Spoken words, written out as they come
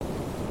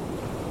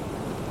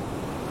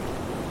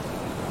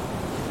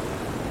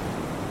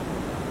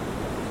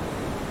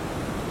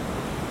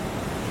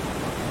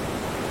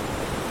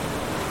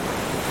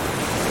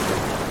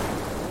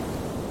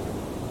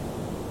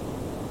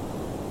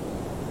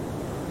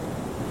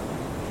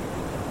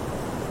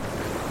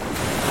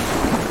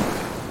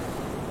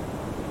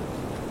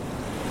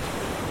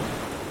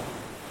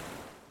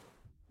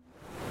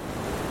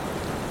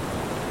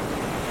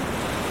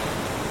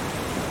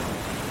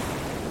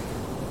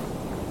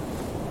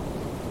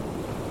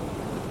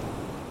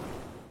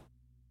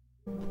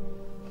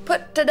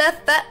Put to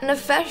death that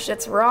nefesh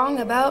that's wrong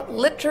about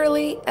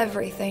literally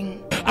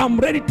everything. I'm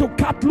ready to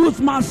cut loose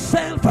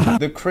myself.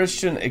 The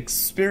Christian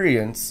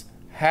experience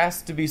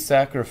has to be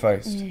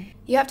sacrificed.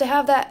 You have to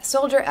have that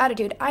soldier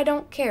attitude. I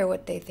don't care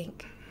what they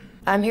think.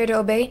 I'm here to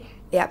obey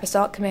the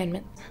apostolic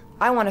commandment.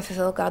 I want to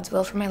fulfill God's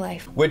will for my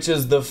life. Which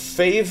is the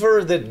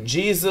favor that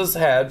Jesus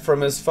had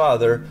from his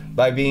Father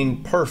by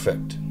being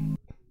perfect.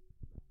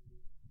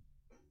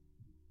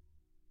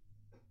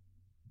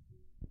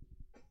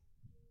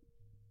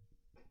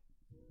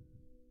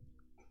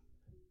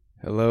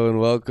 Hello and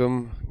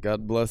welcome.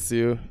 God bless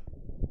you.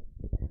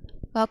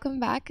 Welcome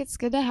back. It's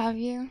good to have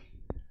you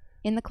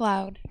in the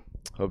cloud.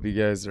 Hope you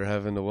guys are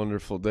having a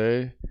wonderful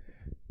day.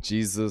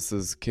 Jesus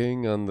is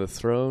king on the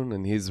throne,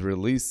 and he's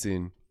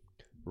releasing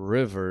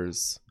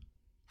rivers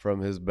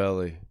from his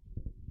belly.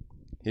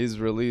 He's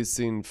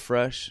releasing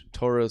fresh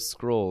Torah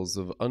scrolls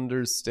of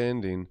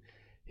understanding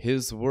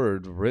his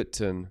word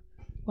written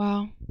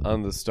Wow.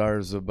 on the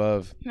stars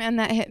above. Man,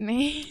 that hit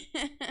me.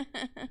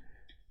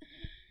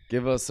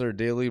 Give us our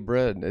daily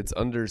bread. It's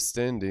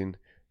understanding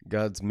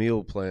God's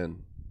meal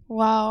plan.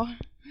 Wow.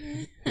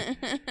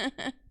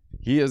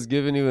 He has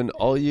given you an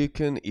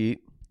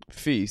all-you-can-eat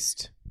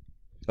feast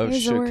of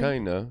Here's the word.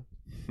 Shekinah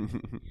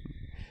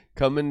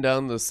coming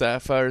down the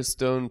sapphire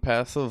stone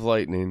path of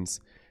lightnings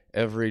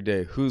every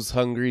day. Who's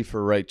hungry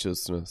for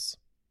righteousness?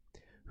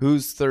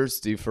 Who's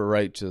thirsty for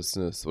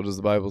righteousness? What does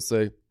the Bible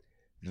say?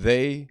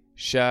 They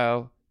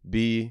shall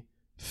be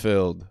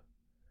filled.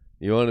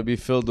 You want to be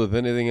filled with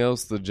anything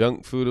else? The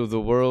junk food of the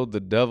world, the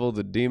devil,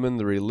 the demon,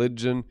 the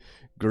religion,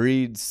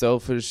 greed,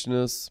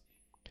 selfishness.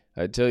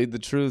 I tell you the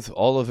truth,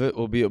 all of it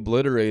will be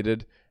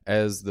obliterated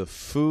as the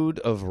food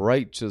of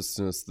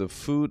righteousness, the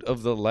food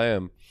of the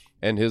Lamb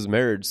and his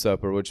marriage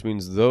supper, which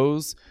means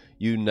those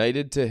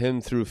united to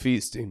him through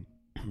feasting.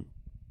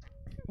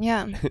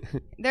 Yeah.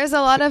 There's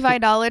a lot of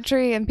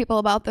idolatry and people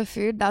about the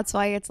food. That's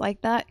why it's like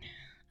that.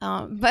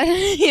 But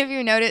if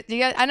you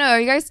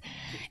notice,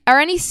 are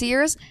any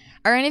seers?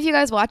 Are any of you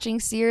guys watching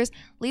seers?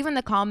 Leave in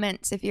the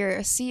comments if you're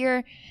a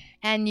seer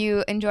and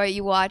you enjoy,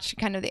 you watch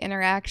kind of the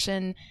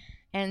interaction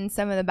and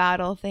some of the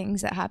battle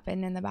things that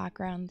happen in the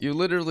background. You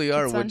literally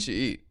are what you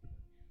eat.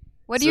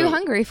 What are you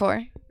hungry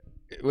for?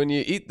 When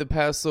you eat the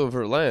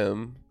Passover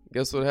lamb,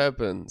 guess what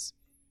happens?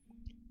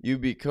 You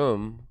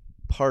become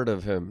part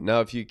of him. Now,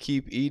 if you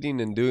keep eating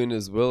and doing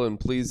his will and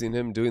pleasing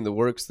him, doing the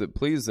works that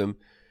please him,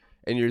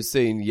 and you're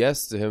saying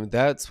yes to him,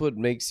 that's what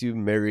makes you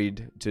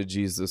married to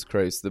Jesus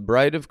Christ. The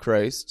bride of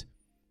Christ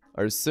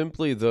are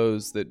simply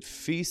those that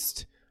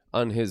feast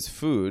on his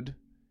food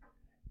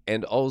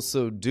and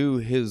also do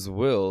his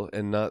will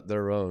and not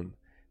their own.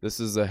 This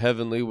is a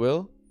heavenly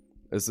will.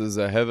 This is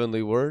a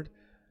heavenly word.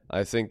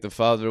 I think the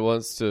Father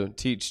wants to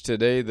teach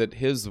today that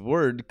his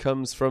word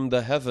comes from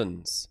the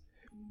heavens.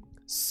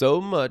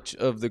 So much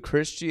of the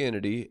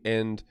Christianity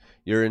and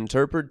your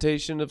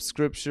interpretation of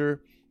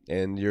Scripture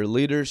and your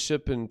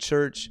leadership in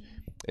church,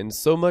 and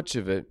so much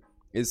of it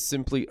is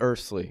simply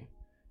earthly.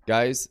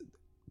 Guys,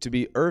 to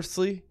be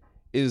earthly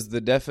is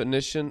the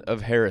definition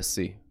of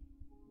heresy.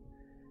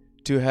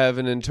 To have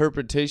an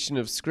interpretation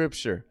of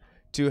Scripture,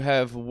 to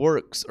have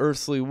works,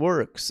 earthly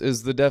works,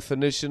 is the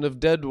definition of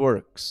dead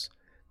works.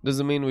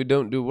 Doesn't mean we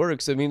don't do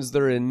works. It means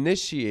they're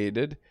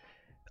initiated,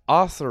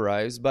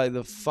 authorized by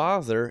the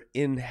Father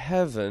in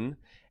heaven,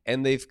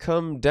 and they've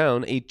come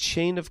down a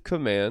chain of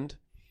command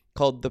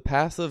called the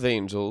path of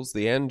angels,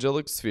 the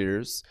angelic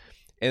spheres,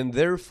 and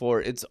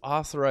therefore it's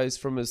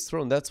authorized from his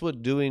throne. That's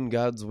what doing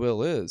God's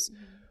will is.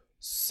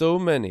 So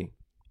many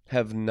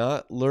have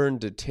not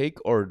learned to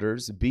take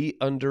orders, be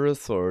under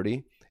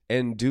authority,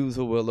 and do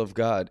the will of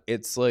God.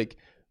 It's like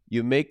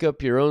you make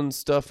up your own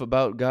stuff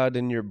about God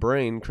in your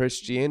brain,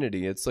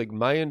 Christianity. It's like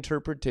my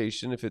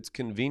interpretation, if it's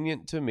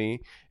convenient to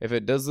me, if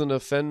it doesn't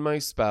offend my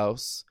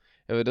spouse,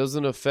 if it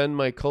doesn't offend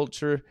my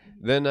culture,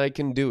 then I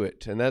can do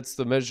it. And that's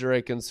the measure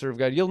I can serve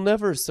God. You'll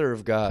never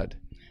serve God.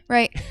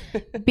 Right.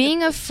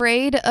 Being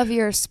afraid of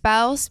your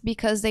spouse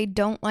because they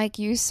don't like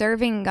you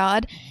serving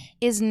God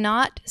is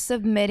not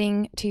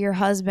submitting to your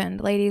husband.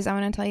 Ladies, I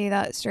want to tell you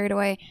that straight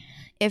away.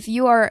 If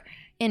you are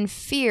in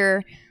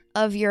fear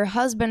of your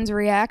husband's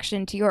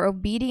reaction to your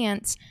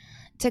obedience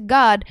to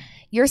God,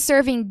 you're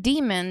serving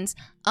demons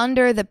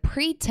under the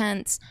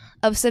pretense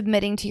of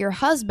submitting to your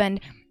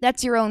husband.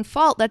 That's your own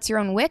fault. That's your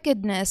own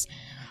wickedness.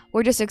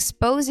 We're just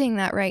exposing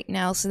that right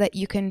now so that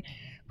you can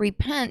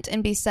repent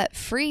and be set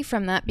free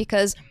from that,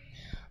 because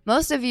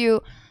most of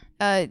you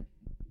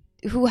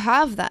who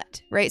have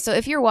that, right? So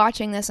if you're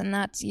watching this and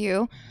that's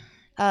you,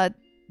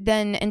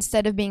 then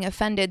instead of being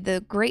offended,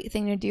 the great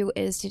thing to do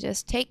is to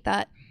just take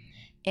that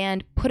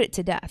and put it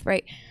to death,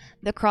 right?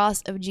 The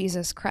cross of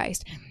Jesus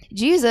Christ.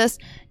 Jesus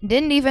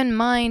didn't even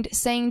mind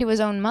saying to his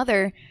own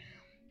mother,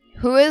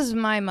 who is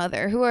my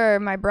mother? Who are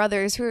my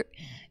brothers? Who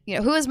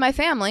is my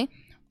family?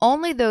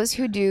 Only those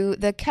who do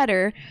the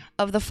keter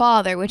of the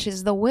Father, which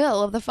is the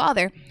will of the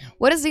Father.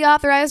 What is the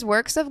authorized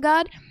works of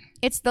God?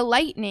 It's the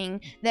lightning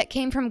that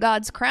came from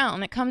God's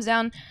crown. It comes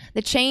down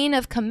the chain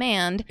of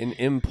command. An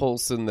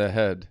impulse in the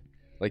head,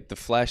 like the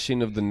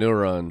flashing of the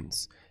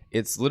neurons.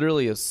 It's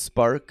literally a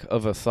spark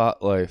of a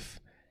thought life.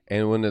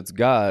 And when it's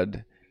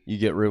God, you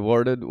get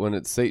rewarded. When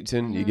it's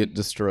Satan, you get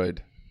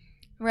destroyed.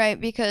 Right,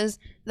 because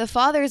the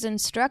Father's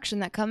instruction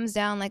that comes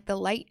down like the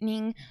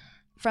lightning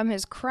from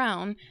his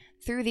crown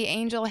through the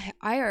angel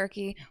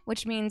hierarchy,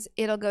 which means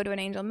it'll go to an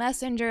angel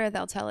messenger,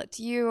 they'll tell it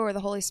to you, or the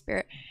Holy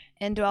Spirit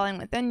indwelling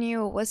within you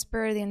will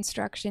whisper the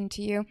instruction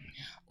to you,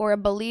 or a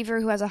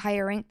believer who has a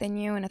higher rank than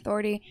you and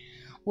authority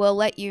will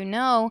let you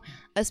know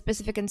a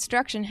specific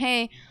instruction.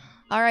 Hey,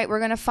 all right, we're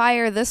going to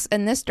fire this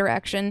in this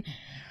direction,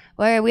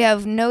 where we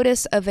have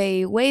notice of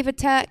a wave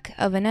attack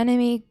of an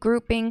enemy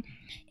grouping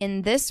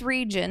in this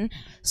region,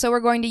 so we're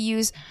going to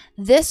use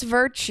this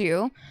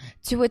virtue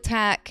to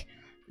attack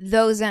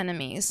those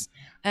enemies.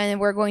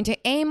 And we're going to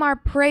aim our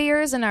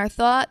prayers and our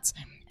thoughts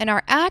and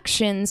our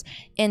actions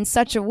in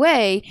such a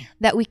way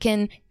that we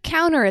can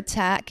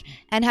counterattack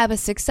and have a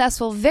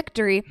successful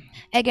victory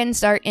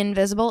against our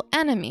invisible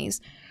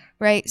enemies,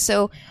 right?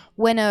 So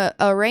when a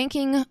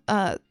ranking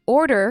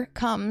order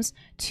comes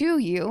to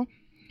you,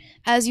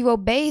 as you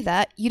obey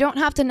that, you don't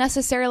have to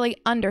necessarily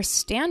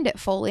understand it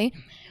fully.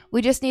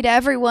 We just need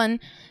everyone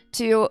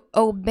to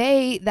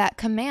obey that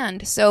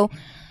command. So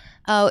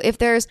if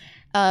there's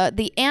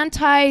the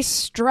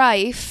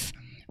anti-strife,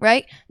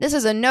 right? This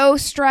is a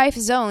no-strife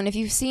zone. If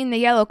you've seen the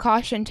yellow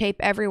caution tape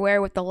everywhere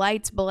with the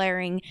lights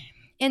blaring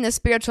in the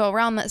spiritual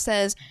realm that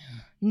says,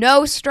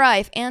 no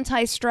strife,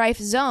 anti-strife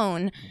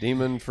zone.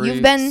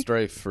 Demon-free,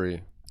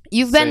 strife-free.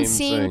 You've been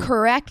seeing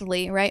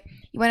correctly, right?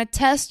 You want to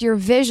test your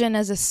vision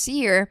as a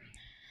seer,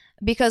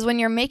 because when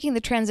you're making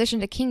the transition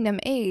to Kingdom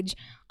Age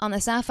on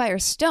the Sapphire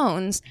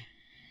stones,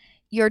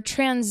 you're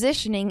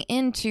transitioning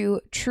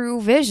into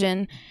true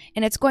vision,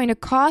 and it's going to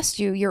cost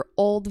you your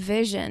old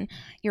vision,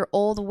 your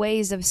old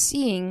ways of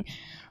seeing,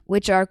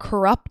 which are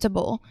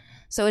corruptible.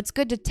 So it's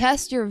good to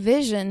test your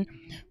vision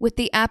with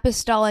the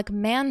apostolic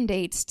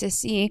mandates to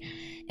see,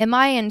 am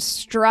I in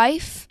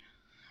strife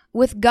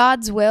with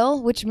God's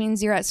will, which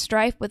means you're at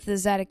strife with the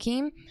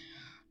Zadokим,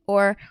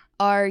 or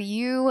are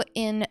you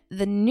in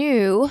the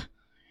new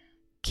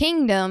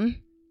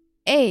Kingdom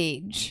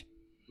Age?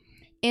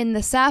 In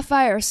the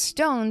sapphire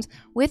stones,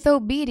 with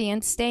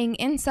obedience, staying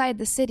inside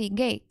the city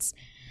gates.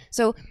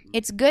 So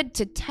it's good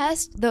to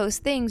test those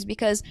things,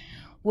 because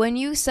when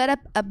you set up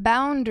a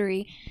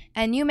boundary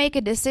and you make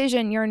a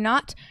decision you're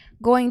not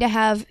going to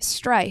have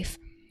strife,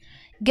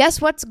 guess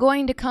what's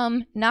going to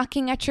come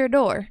knocking at your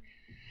door?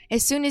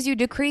 As soon as you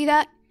decree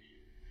that,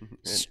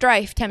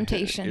 strife,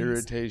 temptations.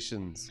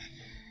 Irritations.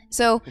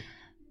 So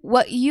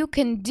what you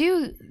can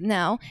do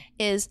now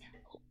is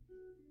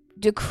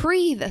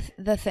decree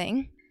the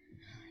thing,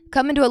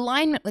 come into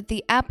alignment with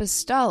the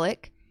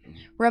apostolic,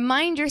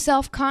 remind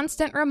yourself,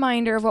 constant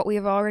reminder of what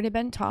we've already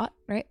been taught,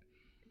 right?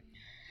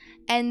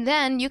 And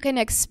then you can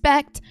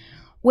expect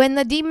when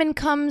the demon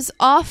comes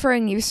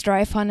offering you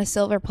strife on a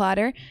silver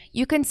platter,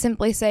 you can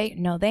simply say,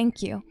 no,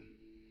 thank you.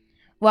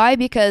 Why?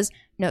 Because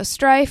no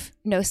strife,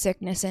 no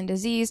sickness and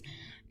disease.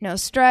 No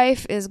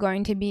strife is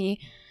going to be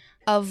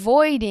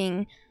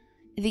avoiding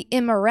the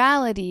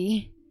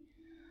immorality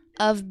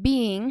of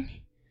being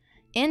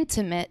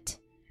intimate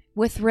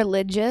with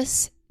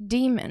religious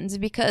demons,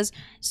 because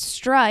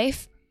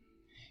strife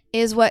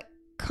is what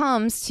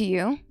comes to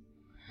you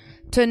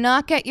to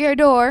knock at your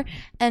door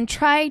and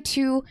try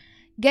to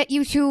get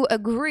you to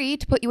agree,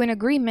 to put you in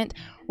agreement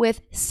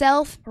with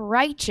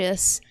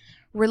self-righteous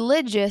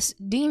religious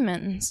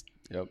demons.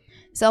 Yep.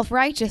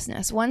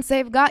 Self-righteousness. Once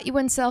they've got you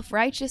in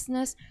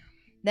self-righteousness,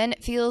 then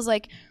it feels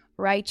like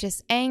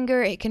righteous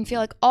anger. It can feel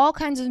like all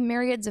kinds of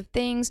myriads of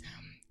things.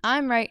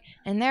 I'm right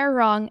and they're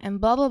wrong and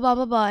blah, blah, blah,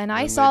 blah, blah. And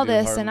I saw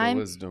this and I'm...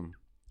 Wisdom.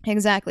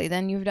 Exactly.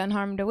 Then you've done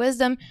harm to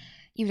wisdom.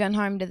 You've done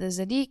harm to the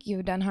Zadik.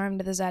 You've done harm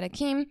to the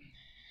Zadokим.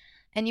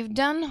 And you've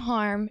done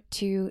harm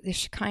to the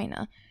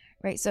Shekinah.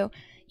 Right? So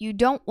you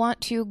don't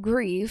want to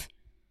grieve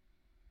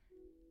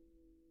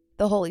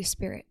the Holy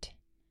Spirit.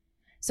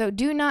 So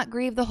do not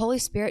grieve the Holy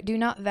Spirit. Do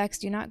not vex.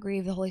 Do not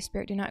grieve the Holy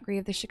Spirit. Do not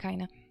grieve the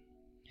Shekinah.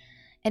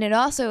 And it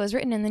also is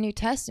written in the New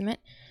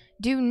Testament,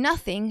 do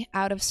nothing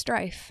out of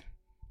strife.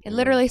 It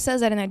literally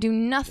says that in there. Do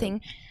nothing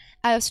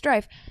out of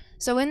strife.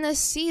 So in this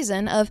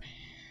season of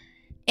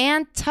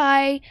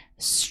anti-strife,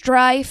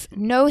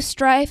 no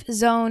strife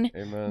zone,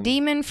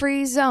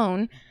 demon-free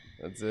zone,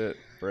 that's it.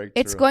 Breakthrough.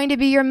 It's going to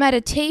be your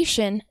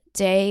meditation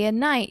day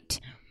and night.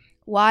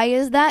 Why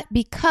is that?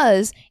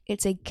 Because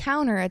it's a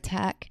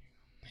counterattack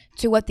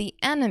to what the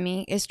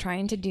enemy is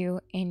trying to do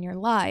in your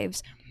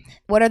lives.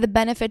 What are the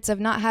benefits of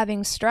not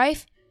having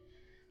strife?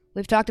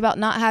 We've talked about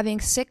not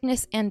having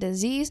sickness and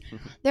disease.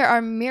 There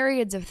are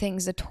myriads of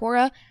things the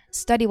Torah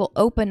study will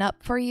open up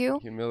for you.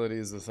 Humility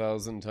is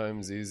 1,000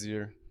 times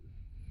easier.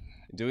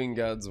 Doing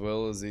God's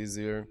will is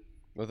easier.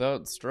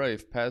 Without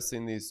strife,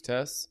 passing these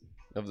tests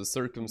of the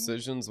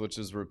circumcisions, which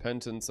is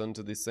repentance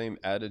unto the same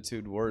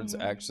attitude, words,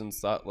 actions,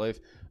 thought life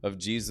of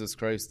Jesus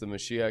Christ the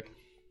Mashiach.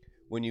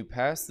 When you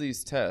pass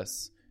these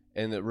tests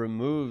and it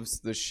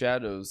removes the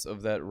shadows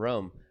of that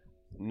realm,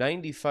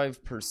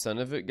 95%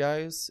 of it,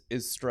 guys,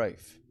 is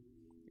strife.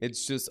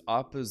 It's just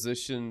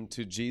opposition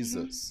to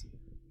Jesus.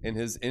 in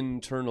his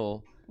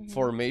internal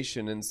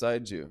formation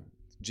inside you.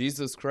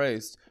 Jesus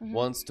Christ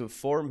wants to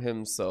form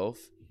himself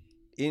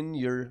in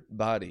your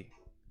body,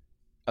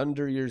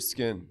 under your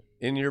skin,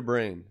 in your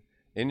brain,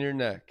 in your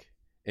neck,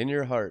 in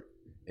your heart,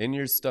 in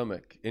your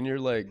stomach, in your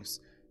legs.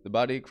 The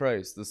body of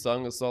Christ, the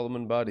Song of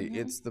Solomon body,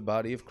 it's the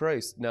body of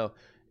Christ. Now,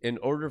 in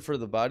order for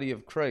the body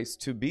of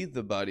Christ to be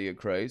the body of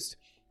Christ,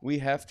 we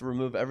have to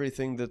remove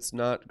everything that's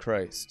not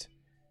Christ.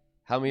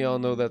 How many of y'all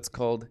know that's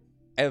called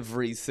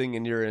everything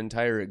in your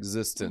entire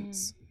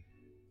existence?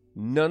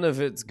 None of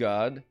it's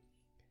God,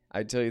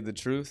 I tell you the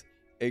truth,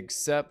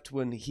 except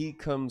when he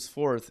comes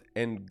forth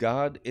and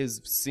God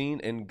is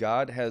seen and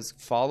God has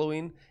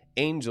following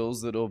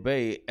angels that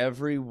obey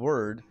every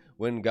word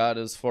when God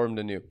is formed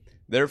in you.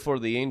 Therefore,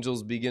 the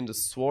angels begin to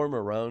swarm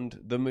around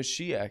the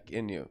Mashiach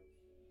in you.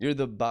 You're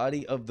the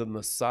body of the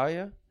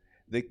Messiah,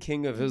 the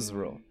King of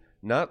Israel.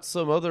 Not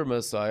some other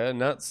Messiah,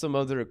 not some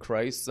other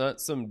Christ, not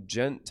some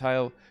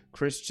Gentile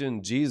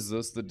Christian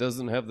Jesus that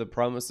doesn't have the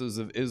promises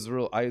of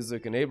Israel,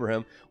 Isaac, and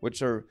Abraham,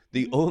 which are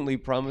the only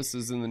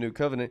promises in the New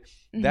Covenant.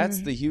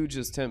 That's the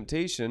hugest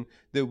temptation,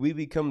 that we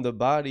become the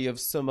body of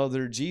some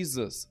other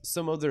Jesus,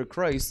 some other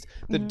Christ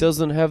that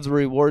doesn't have the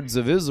rewards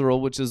of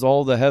Israel, which is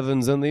all the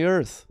heavens and the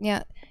earth.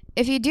 Yeah.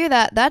 If you do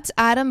that, that's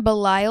Adam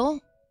Belial,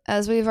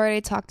 as we've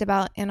already talked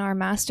about in our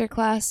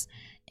masterclass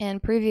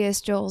and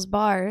previous Joel's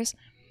bars.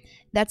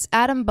 That's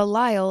Adam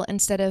Belial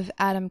instead of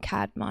Adam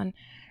Kadmon,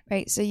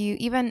 right? So you,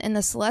 even in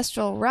the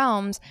celestial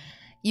realms,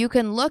 you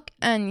can look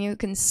and you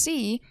can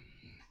see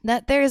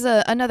that there's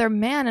another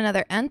man,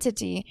 another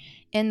entity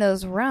in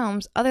those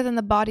realms other than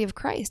the body of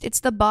Christ. It's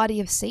the body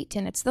of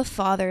Satan. It's the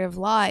father of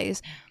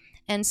lies.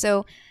 And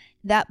so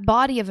that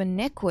body of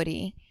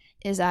iniquity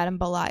is Adam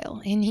Belial,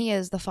 and he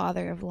is the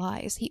father of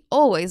lies. He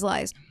always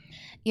lies.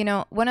 You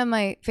know, one of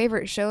my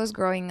favorite shows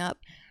growing up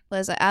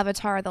was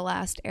Avatar: The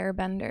Last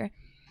Airbender.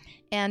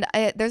 And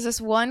there's this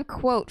one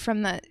quote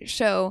from that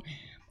show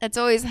that's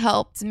always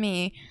helped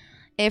me.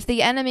 If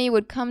the enemy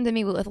would come to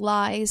me with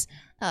lies,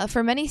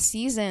 for many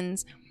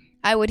seasons,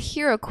 I would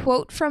hear a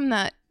quote from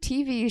that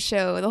TV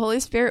show. The Holy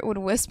Spirit would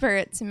whisper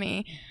it to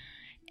me.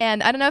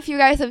 And I don't know if you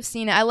guys have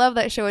seen it. I love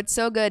that show. It's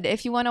so good.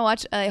 If you want to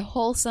watch a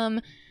wholesome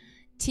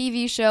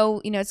TV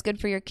show, you know, it's good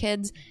for your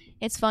kids.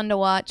 It's fun to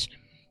watch.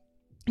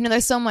 You know,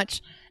 there's so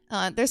much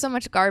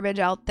garbage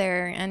out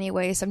there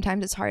anyway.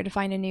 Sometimes it's hard to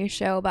find a new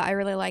show, but I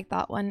really like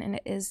that one, and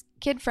it is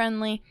kid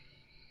friendly.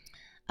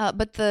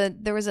 But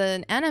there was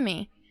an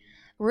enemy,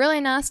 really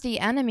nasty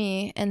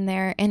enemy in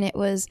there, and it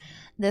was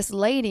this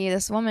lady,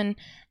 this woman,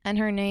 and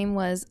her name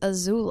was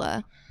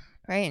Azula,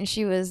 right? And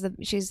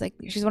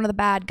she's one of the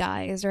bad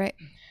guys, right?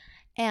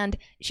 And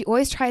she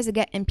always tries to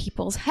get in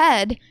people's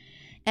head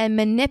and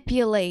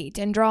manipulate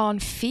and draw on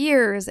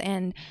fears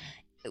and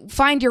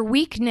find your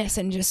weakness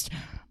and just,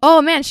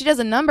 oh man, she does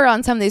a number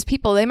on some of these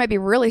people. They might be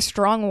really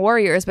strong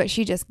warriors, but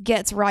she just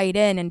gets right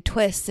in and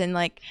twists and,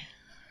 like,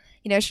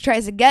 you know, she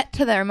tries to get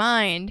to their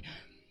mind.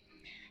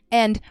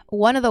 And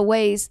one of the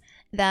ways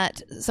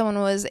that someone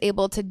was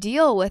able to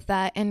deal with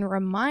that and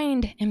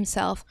remind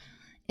himself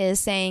is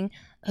saying,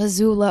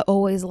 Azula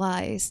always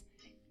lies.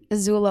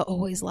 Azula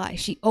always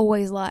lies. She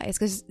always lies,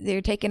 because they're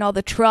taking all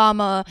the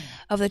trauma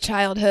of the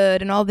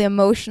childhood and all the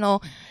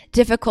emotional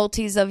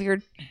difficulties of your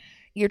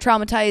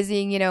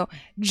traumatizing, you know,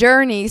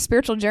 journey,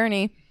 spiritual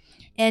journey,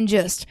 and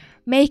just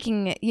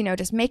making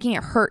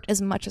it hurt as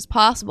much as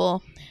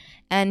possible.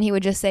 And he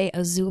would just say,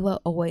 Azula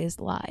always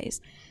lies.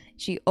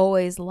 She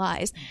always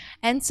lies.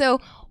 And so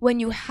when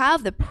you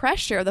have the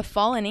pressure of the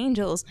fallen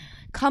angels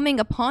coming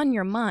upon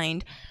your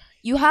mind,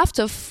 you have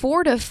to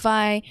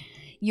fortify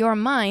your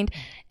mind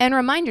and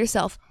remind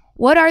yourself,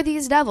 what are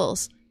these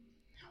devils?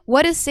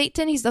 What is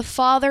Satan? He's the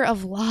father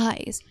of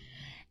lies.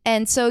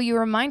 And so you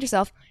remind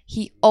yourself,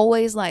 he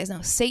always lies.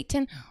 Now,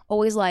 Satan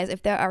always lies.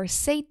 If there are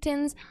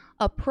Satans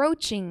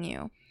approaching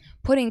you,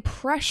 putting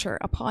pressure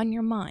upon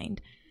your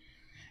mind,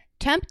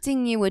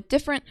 tempting you with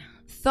different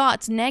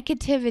thoughts,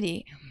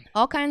 negativity,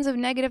 all kinds of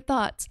negative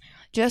thoughts,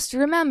 just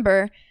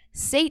remember,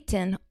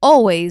 Satan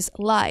always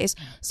lies.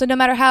 So no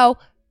matter how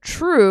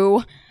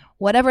true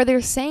whatever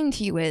they're saying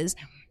to you is,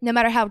 no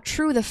matter how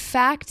true the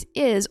fact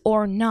is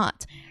or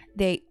not,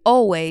 they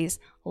always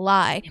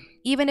lie.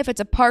 Even if it's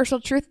a partial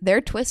truth,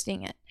 they're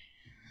twisting it.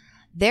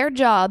 Their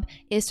job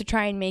is to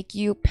try and make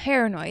you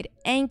paranoid,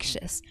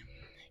 anxious,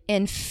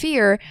 in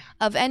fear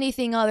of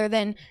anything other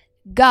than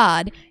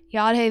God,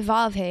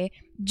 Yahweh,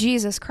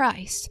 Jesus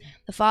Christ,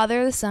 the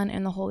Father, the Son,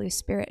 and the Holy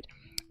Spirit,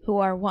 who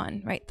are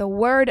one, right? The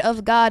Word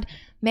of God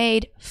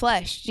made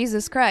flesh,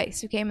 Jesus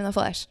Christ, who came in the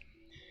flesh.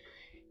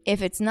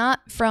 If it's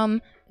not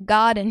from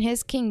God and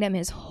his kingdom,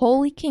 his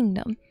holy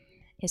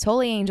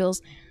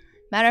angels,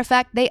 matter of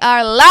fact, they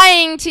are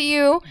lying to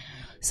you.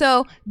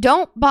 So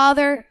don't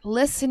bother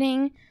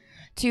listening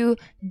to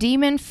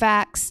demon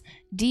facts,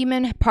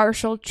 demon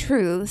partial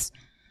truths,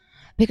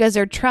 because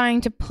they're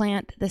trying to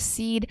plant the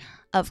seed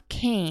of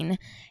Cain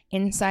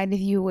inside of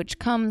you, which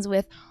comes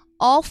with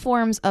all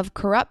forms of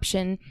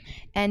corruption,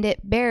 and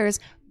it bears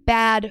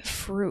bad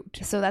fruit.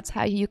 So that's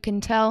how you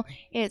can tell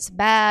it's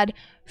bad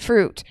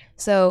fruit.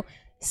 So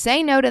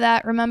Say no to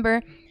that.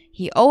 Remember,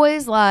 he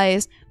always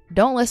lies.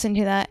 Don't listen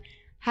to that.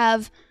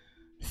 Have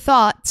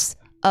thoughts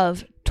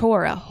of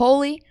Torah,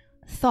 holy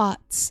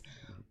thoughts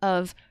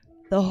of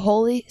the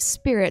Holy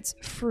Spirit's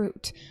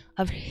fruit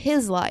of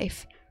his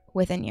life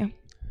within you.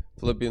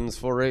 Philippians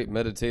 4:8,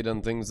 meditate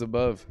on things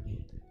above.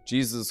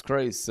 Jesus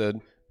Christ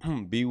said,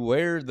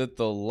 beware that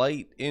the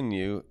light in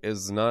you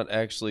is not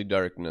actually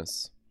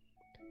darkness.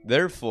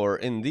 Therefore,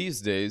 in these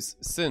days,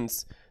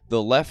 since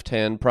the left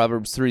hand,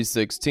 Proverbs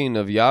 3:16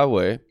 of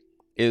Yahweh,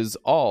 is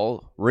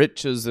all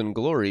riches and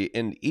glory,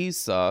 and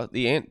Esau,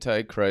 the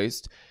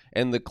Antichrist,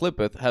 and the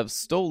Clippeth have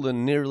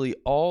stolen nearly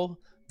all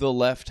the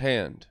left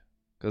hand.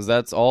 Because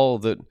that's all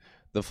that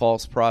the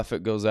false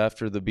prophet goes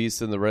after, the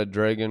beast and the red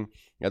dragon.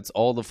 That's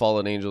all the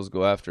fallen angels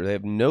go after. They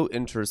have no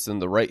interest in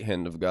the right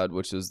hand of God,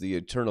 which is the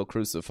eternal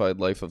crucified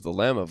life of the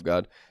Lamb of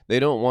God. They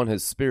don't want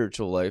his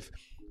spiritual life.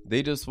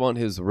 They just want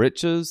his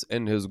riches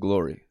and his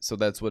glory. So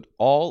that's what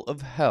all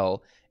of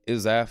hell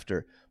is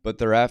after. But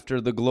they're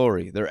after the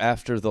glory. They're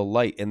after the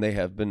light. And they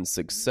have been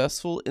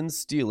successful in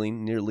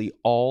stealing nearly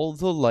all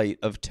the light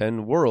of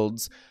 10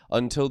 worlds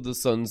until the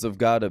sons of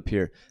God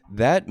appear.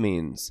 That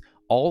means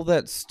all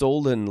that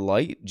stolen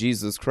light,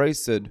 Jesus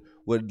Christ said,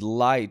 would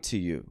lie to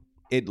you.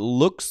 It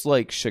looks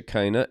like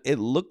Shekinah. It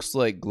looks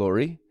like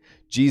glory.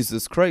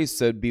 Jesus Christ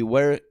said,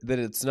 beware that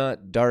it's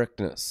not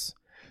darkness.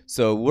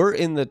 So we're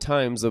in the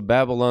times of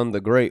Babylon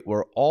the Great,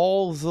 where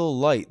all the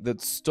light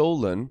that's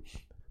stolen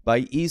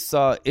by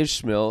Esau,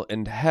 Ishmael,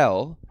 and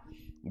hell,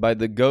 by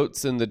the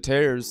goats and the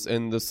tares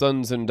and the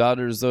sons and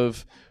daughters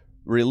of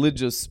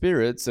religious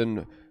spirits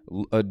and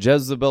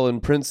Jezebel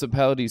and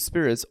principality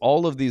spirits,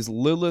 all of these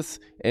Lilith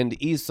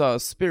and Esau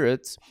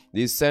spirits,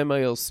 these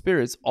Samael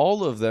spirits,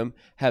 all of them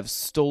have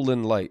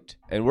stolen light.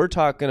 And we're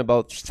talking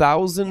about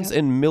thousands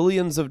and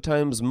millions of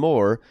times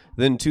more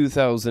than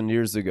 2,000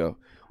 years ago.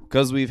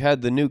 Because we've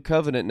had the new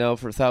covenant now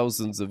for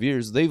thousands of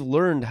years, they've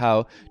learned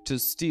how to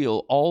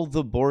steal all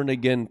the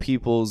born-again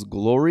people's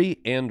glory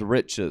and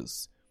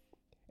riches.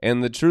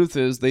 And the truth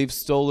is, they've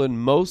stolen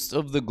most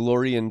of the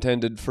glory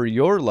intended for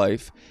your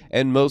life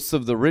and most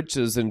of the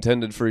riches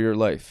intended for your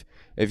life.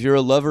 If you're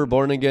a lover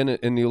born again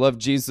and you love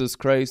Jesus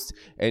Christ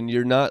and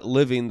you're not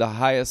living the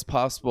highest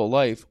possible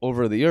life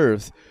over the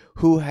earth,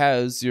 who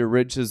has your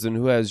riches and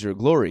who has your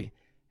glory?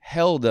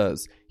 Hell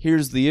does.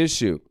 Here's the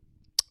issue.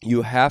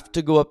 You have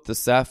to go up the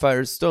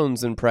sapphire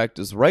stones and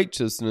practice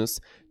righteousness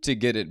to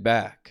get it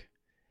back.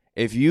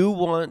 If you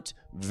want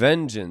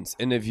vengeance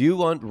and if you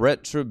want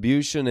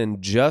retribution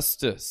and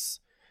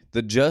justice,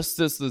 the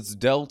justice that's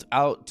dealt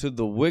out to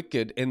the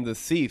wicked and the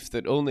thief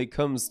that only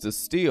comes to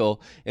steal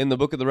in the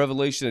book of the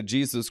Revelation of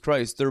Jesus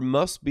Christ, there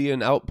must be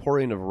an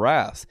outpouring of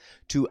wrath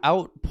to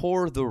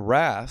outpour the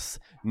wrath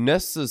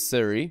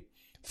necessary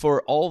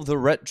for all the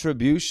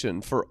retribution,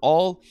 for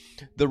all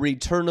the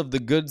return of the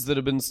goods that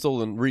have been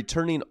stolen,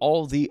 returning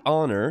all the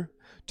honor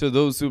to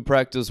those who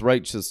practice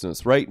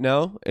righteousness. Right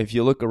now, if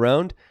you look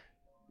around,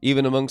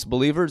 even amongst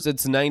believers,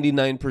 it's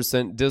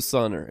 99%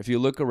 dishonor. If you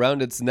look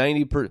around, it's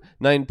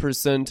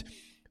 99%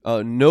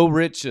 no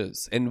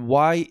riches. And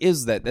why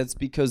is that? That's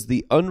because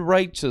the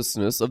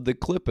unrighteousness of the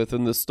clippeth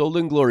and the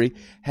stolen glory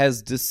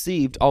has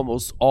deceived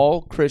almost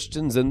all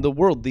Christians in the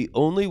world. The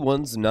only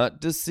ones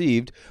not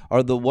deceived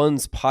are the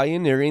ones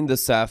pioneering the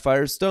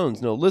sapphire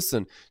stones. Now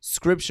listen,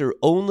 Scripture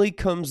only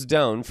comes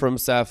down from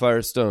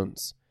sapphire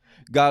stones.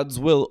 God's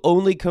will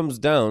only comes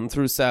down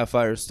through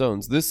sapphire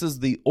stones. This is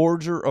the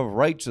order of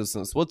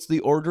righteousness. What's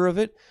the order of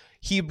it?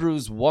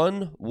 Hebrews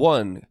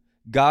 1:1.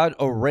 God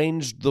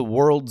arranged the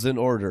worlds in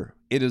order.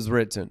 It is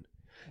written.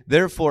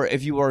 Therefore,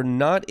 if you are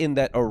not in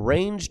that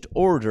arranged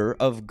order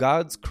of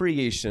God's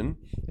creation,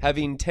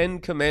 having 10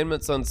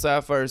 commandments on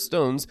sapphire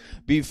stones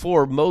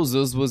before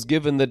Moses was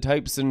given the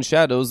types and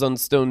shadows on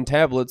stone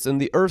tablets in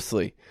the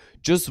earthly,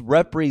 just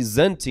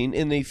representing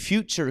in a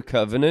future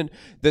covenant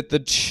that the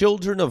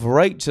children of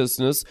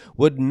righteousness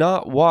would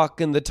not walk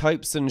in the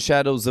types and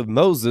shadows of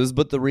Moses,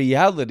 but the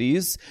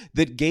realities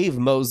that gave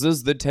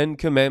Moses the 10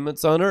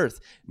 commandments on earth.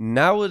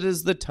 Now it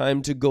is the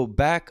time to go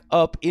back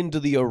up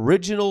into the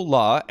original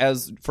law,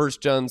 as 1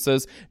 John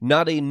says,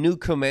 not a new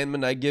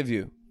commandment I give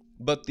you,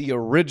 but the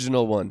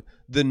original one.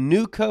 The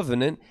new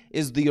covenant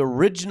is the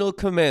original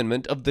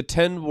commandment of the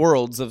 10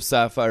 worlds of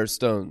sapphire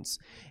stones.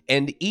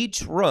 And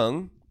each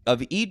rung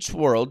of each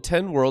world,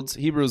 10 worlds,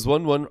 Hebrews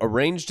 1:1,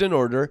 arranged in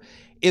order,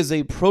 is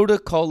a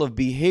protocol of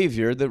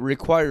behavior that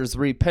requires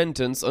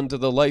repentance unto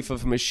the life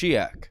of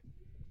Mashiach.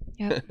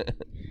 Yep.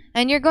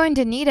 And you're going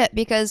to need it,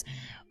 because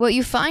what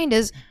you find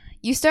is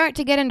you start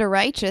to get into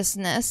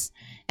righteousness,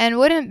 and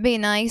wouldn't it be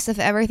nice if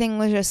everything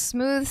was just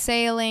smooth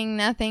sailing,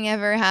 nothing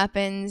ever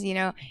happens,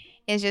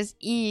 it's just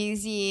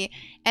easy,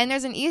 and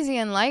there's an easy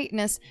and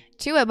lightness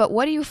to it. But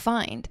what do you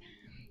find?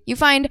 You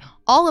find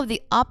all of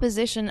the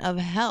opposition of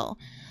hell.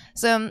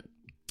 So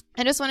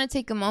I just want to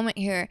take a moment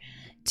here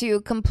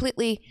to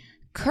completely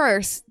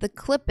curse the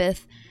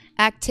clippeth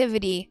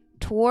activity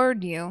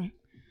toward you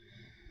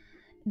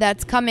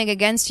that's coming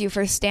against you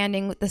for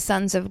standing with the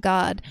sons of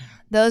God.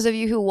 Those of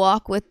you who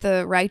walk with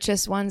the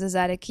righteous ones as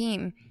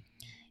Adakim,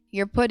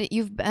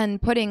 You've been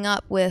putting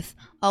up with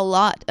a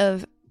lot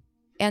of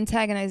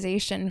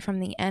antagonization from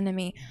the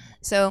enemy.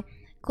 So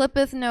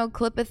clippeth no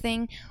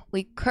clippething.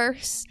 We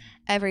curse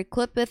every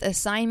clippeth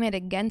assignment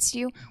against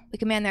you. We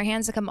command their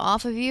hands to come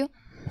off of you.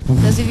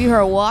 Those of you who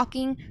are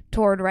walking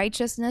toward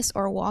righteousness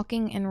or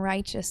walking in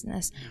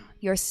righteousness,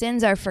 your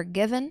sins are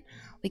forgiven.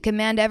 We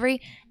command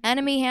every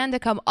enemy hand to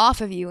come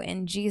off of you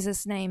in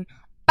Jesus' name.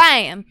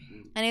 Bam!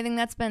 Anything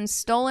that's been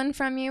stolen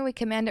from you, we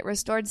command it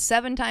restored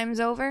 7 times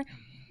over.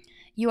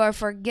 You are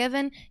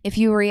forgiven if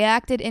you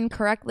reacted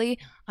incorrectly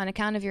on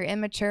account of your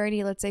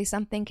immaturity. Let's say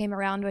something came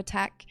around to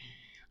attack.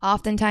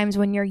 Oftentimes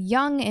when you're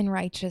young in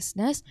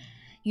righteousness,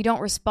 you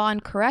don't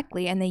respond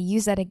correctly and they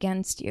use that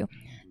against you.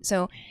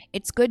 So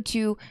it's good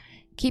to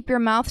keep your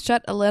mouth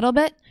shut a little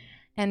bit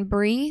and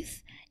breathe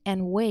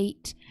and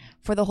wait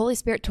for the Holy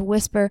Spirit to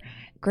whisper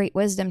great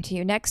wisdom to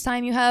you. Next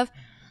time you have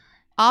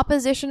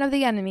opposition of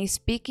the enemy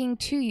speaking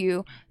to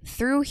you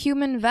through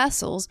human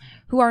vessels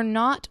who are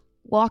not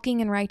walking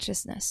in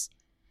righteousness,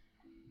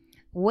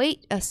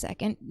 wait a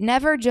second.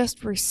 Never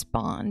just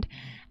respond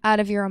out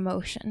of your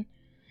emotion.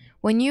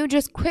 When you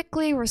just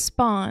quickly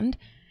respond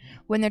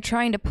when they're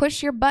trying to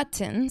push your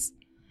buttons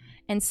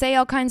and say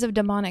all kinds of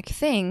demonic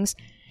things,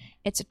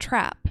 it's a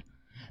trap.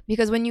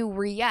 Because when you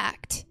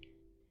react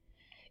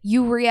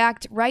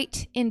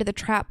right into the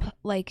trap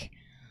like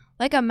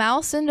a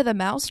mouse into the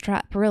mouse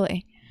trap,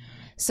 really.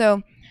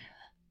 So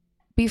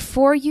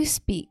before you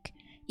speak,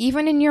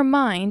 even in your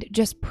mind,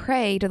 just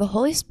pray to the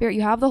Holy Spirit.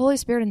 You have the Holy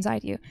Spirit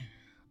inside you.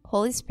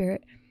 Holy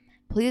Spirit,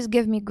 please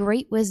give me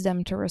great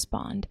wisdom to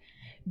respond.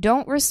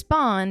 Don't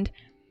respond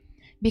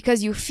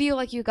because you feel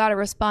like you got to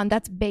respond.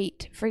 That's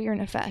bait for your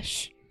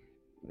nefesh.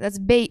 That's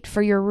bait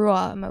for your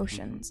ruah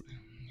emotions.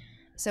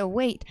 So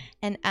wait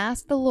and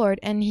ask the Lord,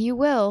 and he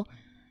will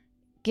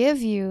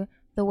give you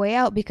the way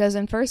out, because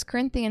in 1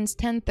 Corinthians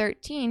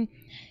 10:13,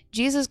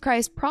 Jesus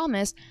Christ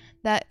promised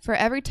that for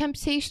every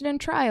temptation and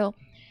trial,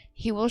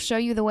 he will show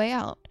you the way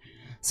out.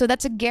 So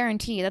that's a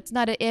guarantee. That's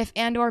not a if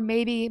and or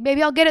maybe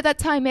I'll get it that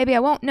time, maybe I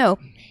won't. No,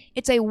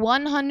 it's a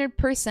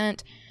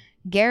 100%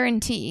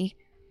 guarantee,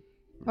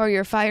 or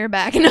you're fire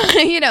back.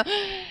 you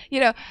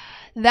know,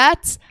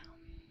 that's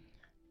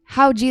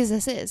how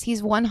Jesus is.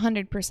 He's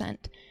 100%.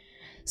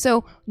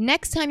 So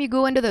next time you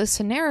go into those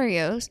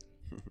scenarios,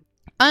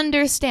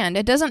 understand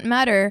it doesn't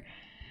matter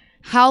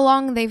how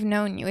long they've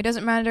known you. It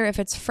doesn't matter if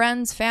it's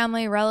friends,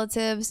 family,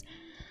 relatives,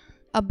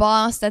 a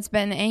boss that's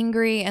been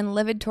angry and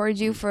livid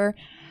towards you for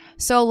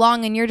so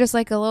long, and you're just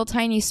like a little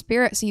tiny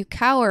spirit, so you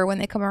cower when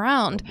they come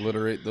around.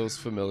 Obliterate those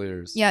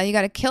familiars. Yeah, you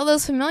got to kill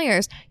those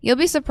familiars. You'll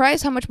be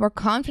surprised how much more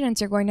confidence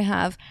you're going to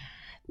have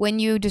when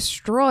you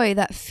destroy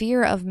that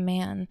fear of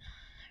man,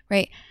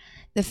 right?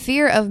 The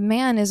fear of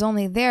man is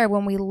only there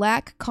when we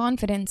lack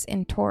confidence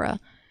in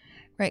Torah,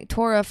 right?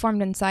 Torah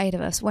formed inside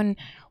of us. When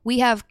we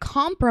have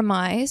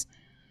compromise,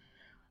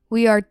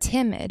 we are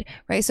timid,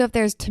 right? So if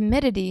there's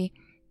timidity,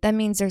 that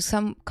means there's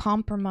some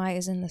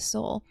compromise in the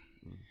soul.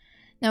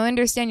 Now,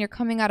 understand you're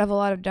coming out of a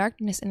lot of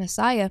darkness in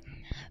Messiah,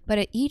 but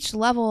at each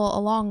level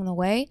along the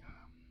way,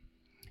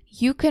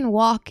 you can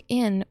walk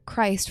in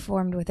Christ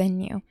formed within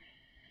you.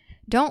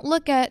 Don't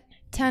look at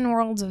 10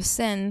 worlds of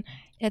sin.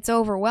 It's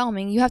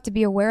overwhelming. You have to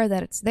be aware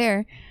that it's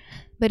there.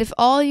 But if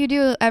all you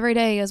do every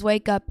day is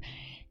wake up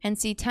and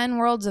see 10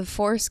 worlds of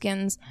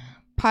foreskins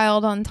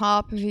piled on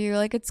top of you,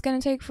 like it's going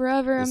to take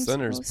forever. The I'm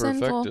sinner's so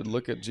sinful. perfected.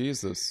 Look at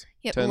Jesus.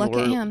 Yep, look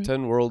at him.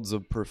 10 worlds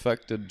of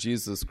perfected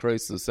Jesus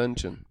Christ's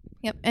ascension.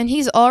 Yep, and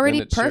he's already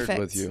And it's shared perfect.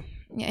 with you.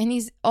 Yeah, and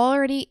he's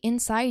already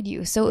inside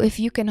you. So if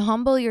you can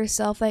humble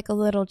yourself like a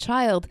little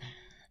child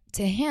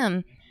to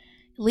him,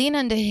 lean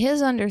into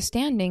his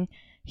understanding,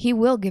 he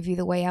will give you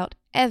the way out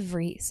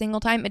every single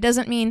time. It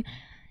doesn't mean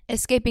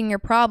escaping your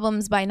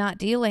problems by not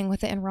dealing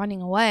with it and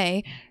running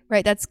away,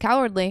 right? That's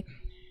cowardly.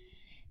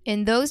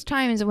 In those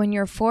times when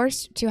you're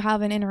forced to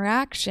have an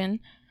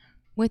interaction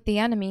with the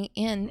enemy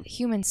in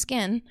human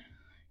skin,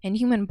 in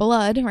human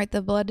blood, right?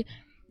 The blood,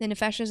 the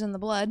nefesh is in the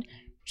blood,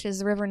 which is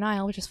the river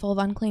Nile, which is full of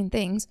unclean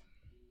things.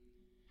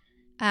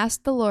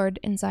 Ask the Lord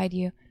inside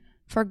you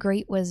for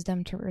great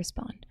wisdom to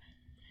respond.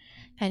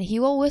 And he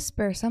will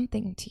whisper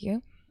something to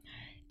you.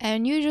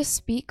 And you just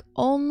speak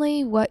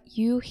only what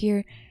you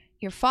hear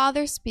your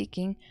Father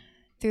speaking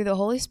through the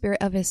Holy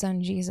Spirit of his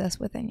Son Jesus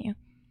within you.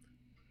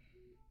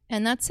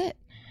 And that's it.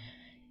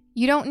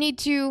 You don't need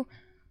to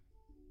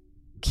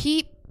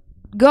keep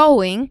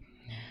going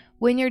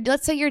when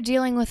let's say you're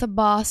dealing with a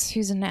boss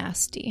who's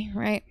nasty,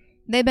 right?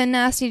 They've been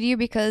nasty to you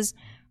because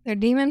they're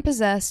demon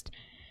possessed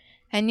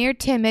and you're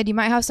timid. You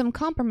might have some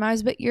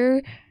compromise, but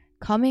you're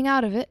coming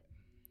out of it.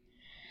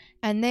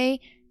 And they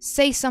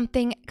say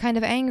something kind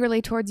of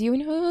angrily towards you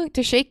and,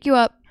 to shake you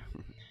up.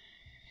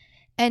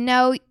 And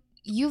now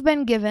you've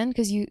been given,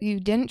 because you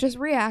didn't just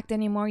react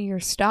anymore.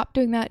 You're stopped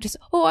doing that. Just,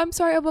 oh, I'm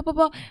sorry.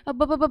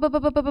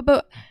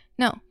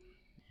 No.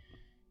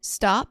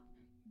 Stop.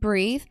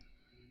 Breathe.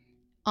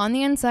 On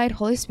the inside,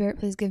 Holy Spirit,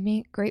 please give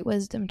me great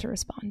wisdom to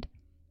respond.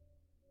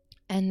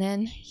 And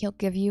then he'll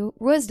give you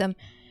wisdom.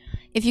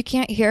 If you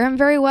can't hear him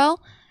very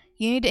well,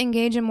 You need to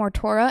engage in more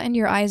Torah into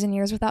your eyes and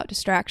ears without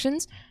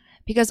distractions,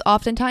 because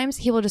oftentimes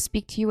he will just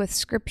speak to you with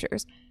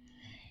scriptures.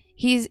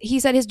 He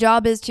said his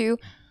job is to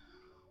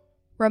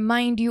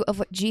remind you of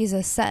what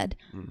Jesus said.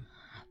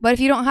 But if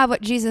you don't have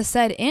what Jesus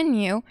said in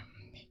you,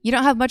 you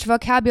don't have much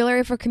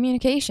vocabulary for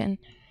communication.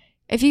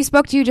 If he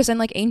spoke to you just in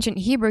like ancient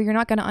Hebrew, you're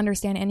not going to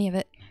understand any of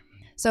it.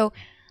 So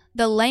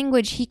the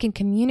language he can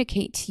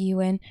communicate to you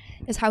in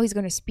is how he's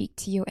going to speak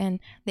to you in,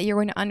 that you're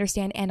going to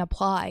understand and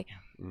apply.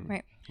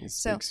 Right? He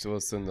speaks to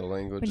us in the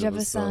language of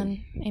his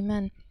son.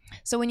 Amen.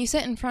 So when you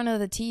sit in front of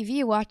the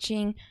TV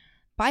watching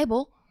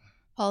Bible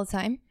all the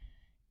time,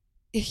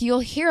 you'll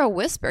hear a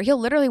whisper. He'll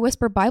literally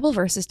whisper Bible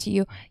verses to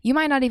you. You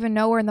might not even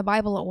know where in the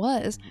Bible it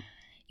was.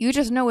 You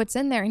just know it's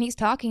in there, and he's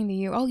talking to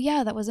you. Oh,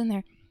 yeah, that was in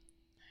there.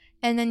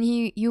 And then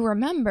you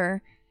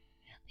remember.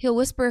 He'll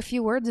whisper a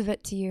few words of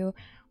it to you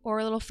or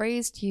a little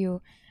phrase to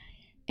you,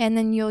 and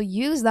then you'll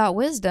use that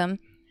wisdom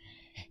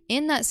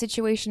in that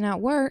situation at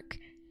work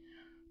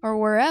or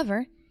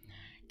wherever.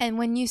 And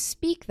when you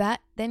speak that,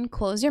 then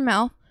close your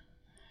mouth.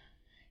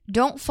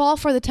 Don't fall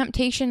for the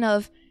temptation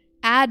of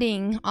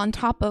adding on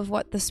top of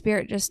what the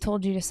Spirit just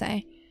told you to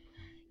say.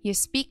 You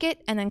speak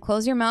it and then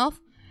close your mouth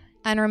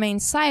and remain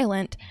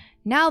silent.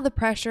 Now the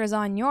pressure is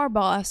on your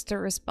boss to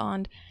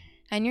respond,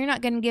 and you're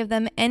not going to give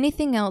them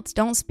anything else.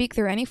 Don't speak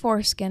through any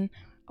foreskin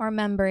or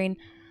membrane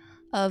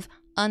of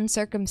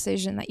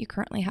uncircumcision that you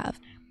currently have.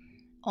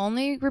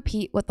 Only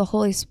repeat what the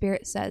Holy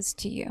Spirit says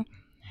to you.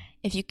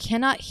 If you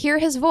cannot hear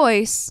his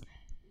voice,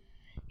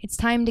 it's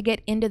time to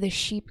get into the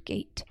sheep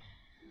gate.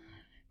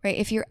 Right?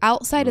 If you're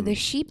outside of the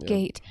sheep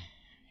gate,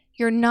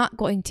 you're not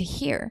going to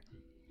hear.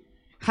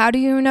 How do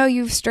you know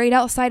you've strayed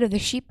outside of the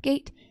sheep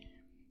gate?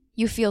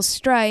 You feel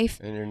strife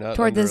and you're not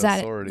toward the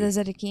authority.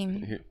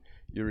 Zedekim.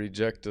 You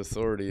reject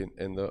authority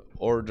and the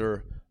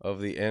order of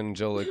the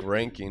angelic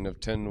ranking of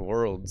 10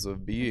 worlds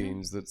of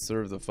beings that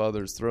serve the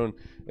Father's throne.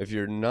 If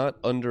you're not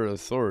under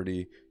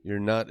authority, you're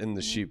not in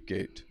the sheep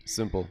gate.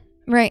 Simple.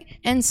 Right.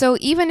 And so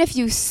even if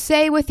you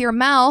say with your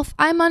mouth,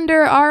 I'm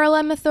under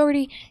RLM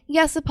authority,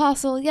 yes,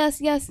 apostle,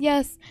 yes, yes,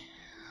 yes.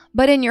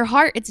 But in your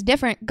heart, it's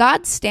different.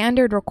 God's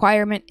standard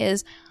requirement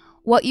is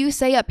what you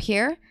say up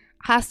here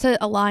has to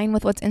align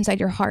with what's inside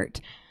your heart.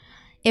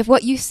 If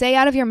what you say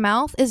out of your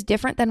mouth is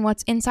different than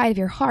what's inside of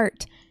your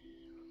heart,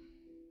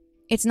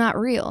 it's not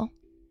real.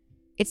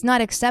 It's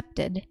not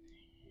accepted.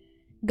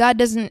 God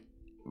doesn't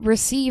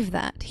receive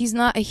that. He's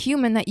not a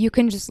human that you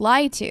can just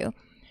lie to.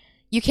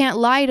 You can't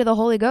lie to the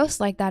Holy Ghost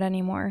like that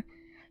anymore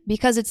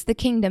because it's the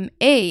kingdom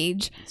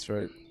age. That's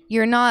right.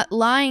 You're not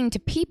lying to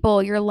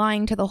people, you're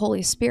lying to the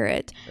Holy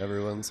Spirit.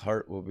 Everyone's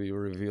heart will be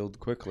revealed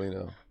quickly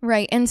now.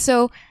 Right. And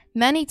so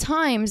many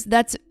times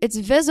it's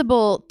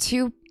visible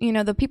to,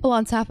 the people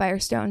on Sapphire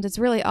stones. It's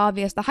really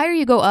obvious. The higher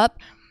you go up,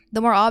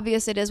 the more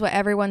obvious it is what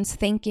everyone's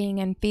thinking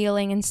and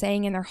feeling and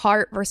saying in their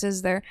heart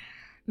versus their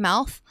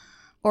mouth,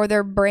 or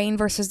their brain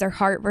versus their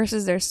heart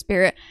versus their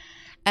spirit.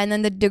 And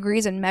then the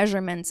degrees and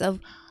measurements of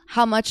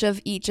how much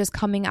of each is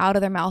coming out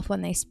of their mouth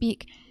when they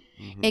speak.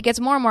 Mm-hmm. It gets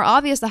more and more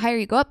obvious the higher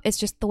you go up. It's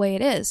just the way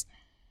it is.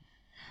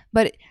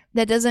 But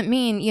that doesn't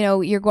mean,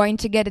 you're going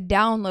to get a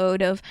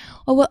download of,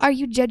 oh, well, are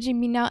you judging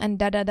me now? And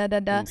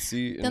da-da-da-da-da. And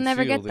see and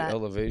never feel get the that.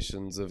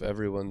 Elevations of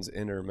everyone's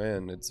inner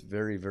man. It's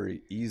very,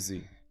 very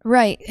easy.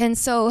 Right. And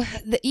so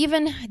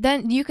even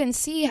then you can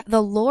see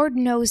the Lord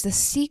knows the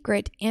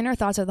secret inner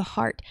thoughts of the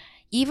heart,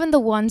 even the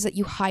ones that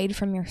you hide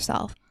from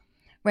yourself.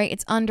 Right?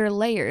 It's under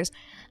layers.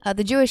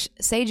 The Jewish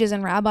sages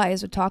and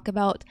rabbis would talk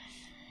about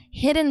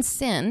hidden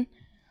sin,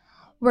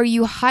 where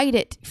you hide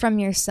it from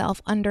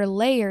yourself under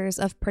layers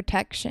of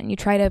protection. You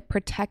try to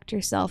protect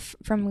yourself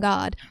from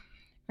God,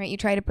 right? You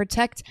try to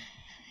protect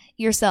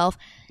yourself.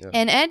 Yeah.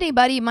 And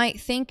anybody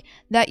might think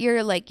that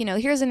you're like,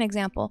 here's an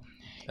example.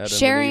 Adam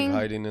sharing, and Eve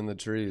hiding in the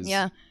trees.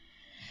 Yeah.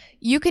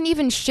 You can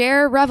even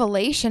share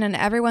revelation and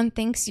everyone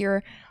thinks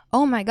you're,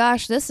 oh my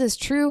gosh, this is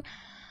true.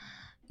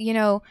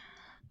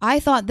 I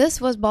thought this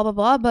was blah, blah,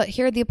 blah, but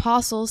here the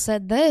apostle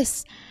said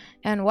this.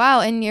 And wow,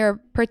 and you're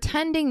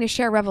pretending to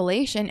share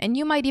revelation, and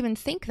you might even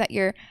think that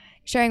you're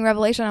sharing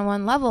revelation on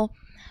one level,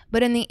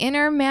 but in the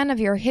inner man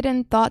of your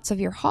hidden thoughts of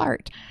your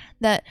heart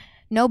that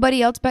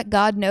nobody else but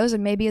God knows,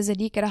 and maybe a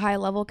Zaddik at a high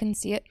level can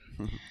see it,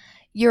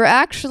 you're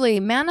actually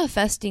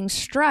manifesting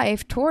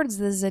strife towards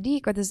the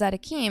Zaddik or the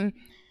Zaddikim,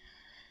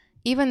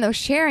 even though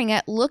sharing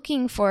it,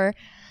 looking for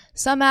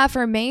some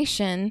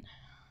affirmation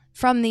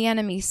from the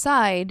enemy's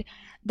side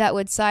that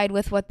would side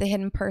with what the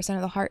hidden person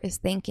of the heart is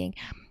thinking.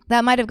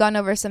 That might have gone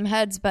over some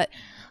heads, but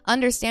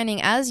understanding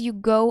as you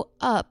go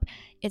up,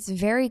 it's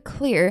very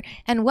clear.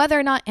 And whether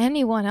or not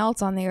anyone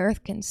else on the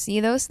earth can see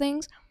those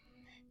things,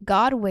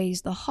 God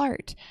weighs the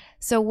heart.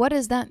 So what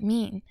does that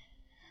mean?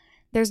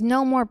 There's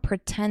no more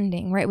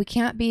pretending, right? We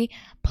can't be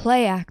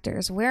play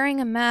actors.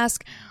 Wearing a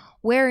mask,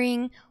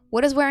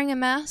 what is wearing a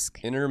mask?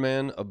 Inner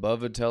man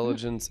above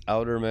intelligence,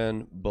 outer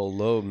man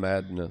below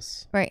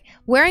madness. Right.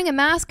 Wearing a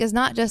mask is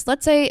not just,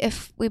 let's say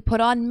if we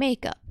put on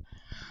makeup.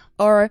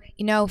 Or,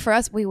 for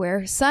us, we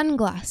wear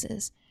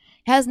sunglasses.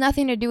 It has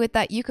nothing to do with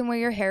that. You can wear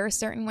your hair a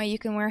certain way. You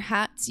can wear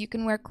hats. You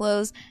can wear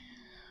clothes.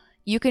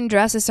 You can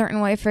dress a certain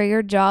way for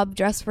your job,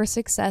 dress for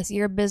success.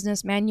 You're a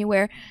businessman. You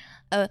wear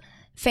a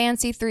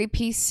fancy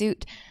 3-piece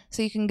suit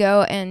so you can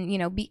go and,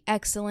 be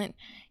excellent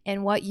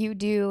in what you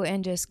do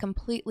and just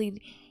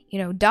completely,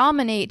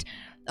 dominate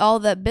all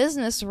the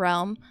business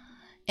realm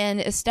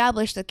and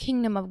establish the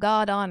kingdom of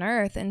God on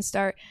earth and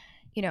start,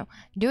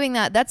 doing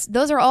that.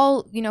 Those are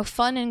all,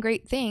 fun and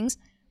great things.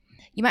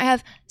 You might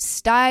have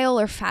style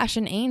or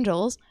fashion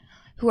angels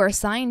who are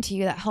assigned to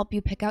you that help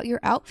you pick out your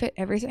outfit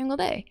every single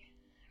day.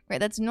 Right?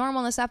 That's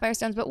normal in the Sapphire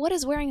Stones. But what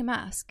is wearing a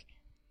mask?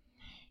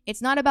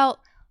 It's not about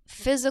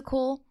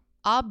physical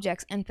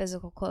objects and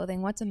physical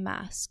clothing. What's a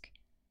mask?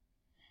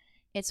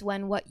 It's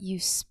when what you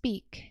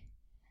speak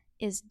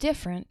is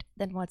different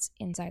than what's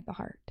inside the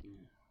heart.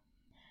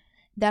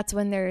 That's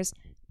when there's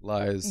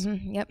lies.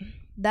 Yep.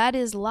 That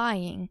is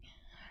lying.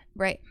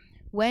 Right.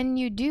 When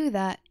you do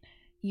that,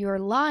 you're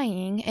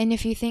lying. And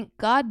if you think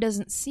God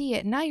doesn't see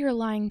it, now you're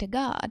lying to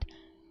God.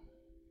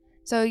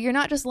 So you're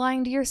not just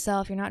lying to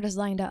yourself. You're not just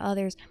lying to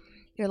others.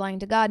 You're lying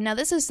to God. Now,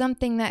 this is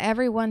something that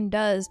everyone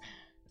does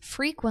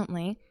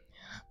frequently.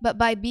 But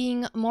by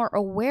being more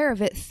aware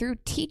of it through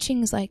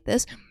teachings like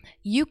this,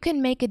 you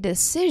can make a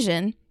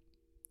decision.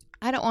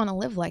 I don't want to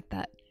live like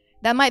that.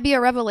 That might be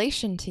a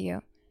revelation to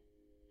you.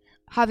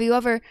 Have you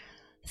ever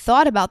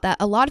thought about that?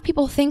 A lot of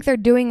people think they're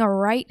doing a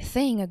right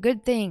thing, a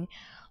good thing.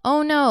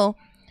 Oh no,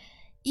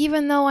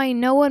 even though I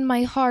know in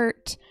my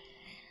heart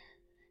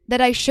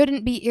that I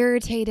shouldn't be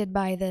irritated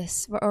by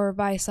this or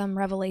by some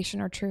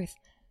revelation or truth.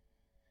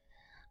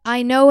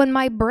 I know in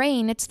my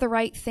brain it's the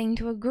right thing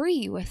to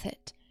agree with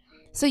it.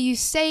 So you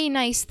say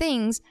nice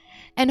things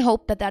and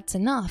hope that that's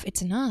enough.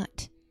 It's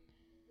not.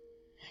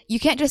 You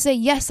can't just say,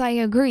 yes, I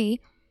agree,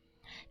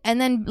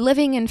 and then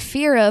living in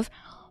fear of,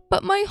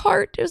 but my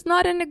heart is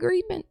not in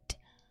agreement.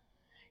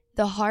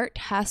 The heart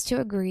has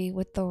to agree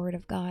with the Word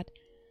of God.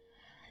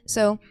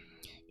 So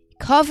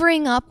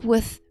covering up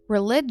with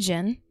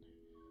religion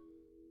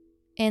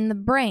in the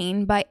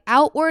brain by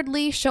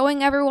outwardly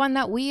showing everyone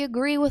that we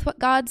agree with what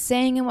God's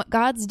saying and what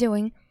God's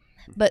doing,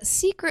 but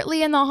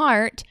secretly in the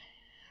heart,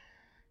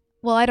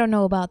 well, I don't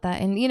know about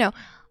that. And,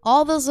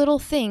 all those little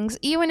things,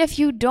 even if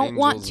you don't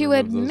want to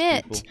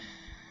admit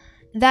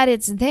that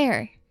it's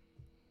there,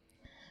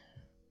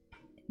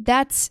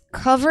 that's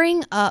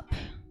covering up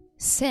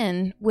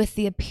sin with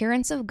the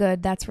appearance of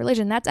good. That's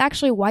religion. That's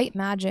actually white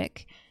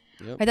magic.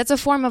 Yep. Right? That's a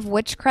form of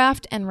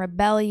witchcraft and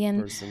rebellion.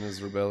 The person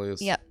is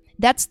rebellious. Yep.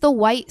 That's the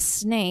white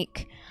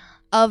snake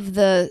of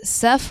the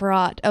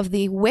Sephiroth, of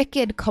the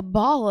wicked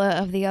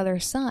Kabbalah of the other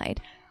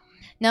side.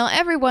 Now,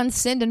 everyone's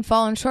sinned and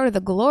fallen short of the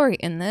glory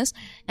in this,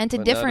 and to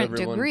different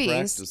degrees. Not everyone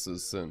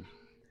practices sin.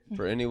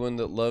 For anyone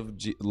that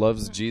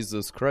loves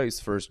Jesus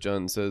Christ, 1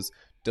 John says,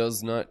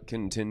 does not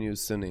continue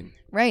sinning.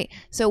 Right.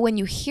 So when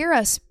you hear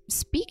us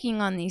speaking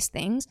on these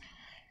things,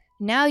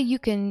 now you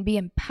can be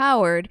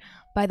empowered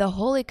by the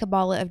holy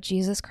Kabbalah of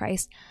Jesus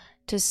Christ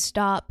to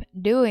stop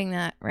doing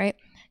that, right?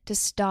 To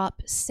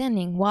stop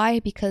sinning. Why?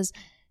 Because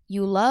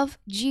you love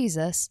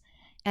Jesus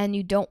and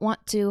you don't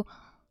want to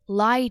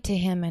lie to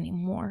him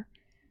anymore.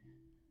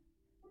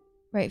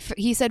 Right?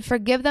 He said,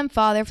 forgive them,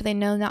 Father, for they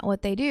know not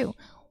what they do.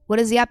 What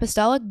is the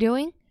apostolic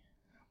doing?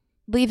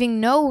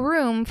 Leaving no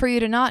room for you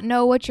to not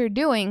know what you're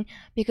doing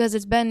because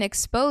it's been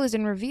exposed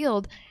and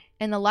revealed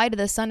in the light of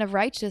the Son of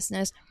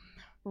Righteousness,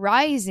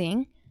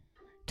 rising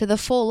to the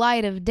full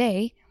light of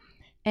day.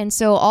 And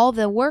so all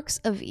the works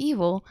of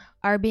evil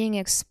are being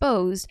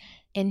exposed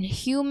in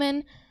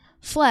human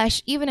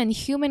flesh, even in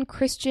human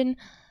Christian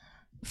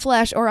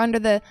flesh, or under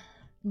the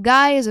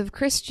guise of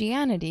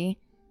Christianity,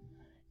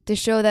 to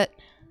show that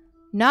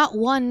not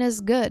one is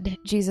good.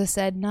 Jesus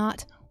said,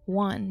 not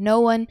one. No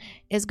one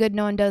is good.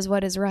 No one does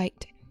what is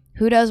right.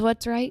 Who does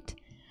what's right?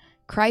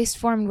 Christ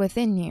formed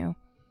within you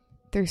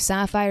through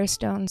sapphire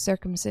stone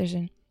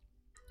circumcision.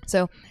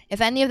 So if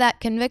any of that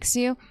convicts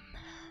you,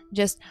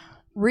 just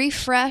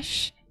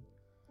refresh,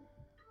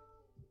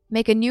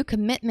 make a new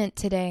commitment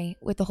today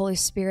with the Holy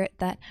Spirit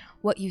that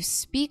what you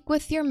speak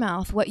with your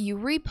mouth, what you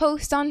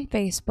repost on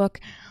Facebook,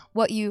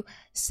 what you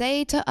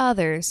say to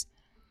others,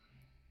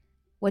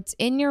 what's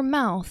in your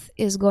mouth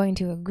is going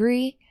to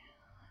agree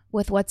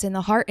with what's in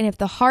the heart. And if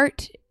the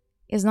heart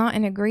is not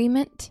in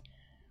agreement,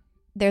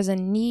 there's a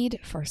need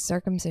for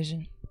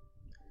circumcision.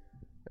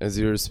 As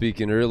you were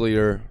speaking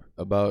earlier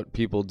about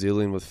people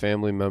dealing with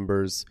family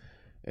members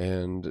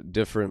and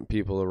different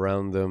people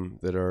around them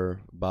that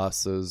are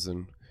bosses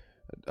and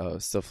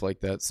stuff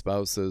like that,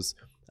 spouses,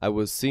 I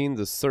was seeing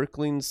the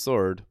circling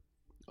sword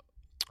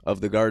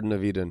of the Garden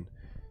of Eden.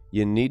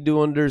 You need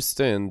to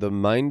understand the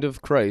mind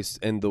of Christ,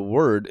 and the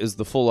Word is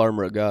the full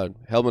armor of God.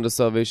 Helmet of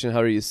salvation, how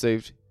are you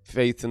saved?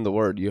 Faith in the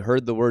Word. You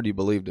heard the Word, you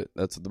believed it.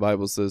 That's what the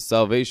Bible says.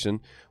 Salvation,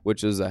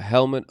 which is a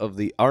helmet of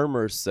the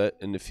armor set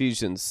in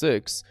Ephesians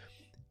 6,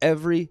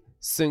 every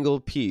single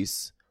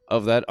piece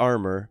of that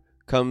armor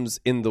comes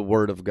in the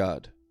Word of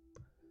God.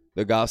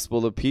 The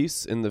gospel of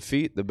peace in the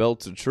feet, the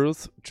belt of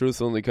truth.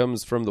 Truth only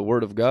comes from the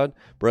Word of God.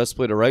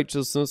 Breastplate of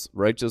righteousness.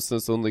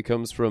 Righteousness only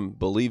comes from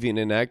believing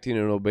and acting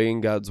and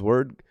obeying God's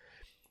Word.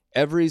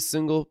 Every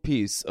single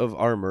piece of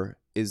armor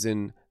is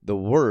in the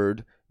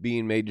Word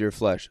being made your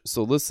flesh.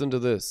 So listen to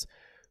this.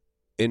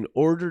 In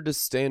order to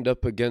stand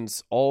up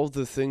against all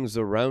the things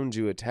around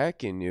you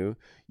attacking you,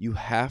 you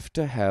have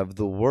to have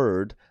the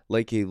Word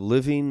like a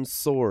living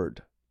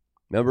sword.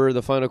 Remember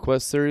the Final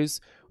Quest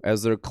series?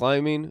 As they're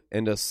climbing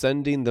and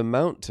ascending the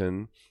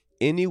mountain,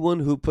 anyone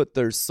who put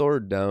their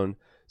sword down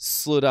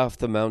slid off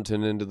the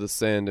mountain into the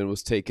sand and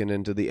was taken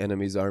into the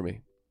enemy's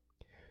army.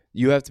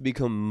 You have to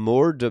become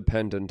more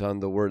dependent on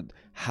the Word.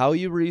 How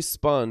you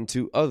respond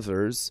to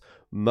others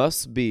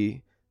must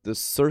be the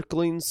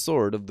circling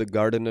sword of the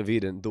Garden of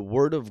Eden. The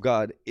Word of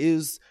God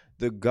is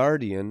the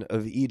guardian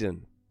of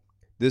Eden.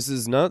 This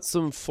is not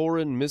some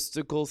foreign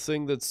mystical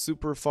thing that's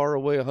super far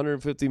away,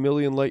 150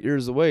 million light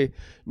years away.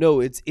 No,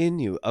 it's in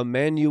you.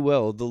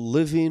 Emmanuel, the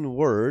living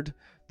Word,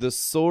 the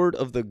sword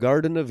of the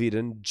Garden of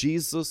Eden.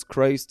 Jesus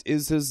Christ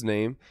is his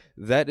name.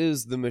 That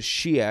is the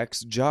Mashiach's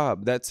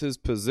job. That's his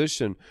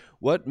position.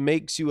 What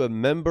makes you a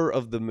member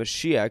of the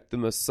Mashiach, the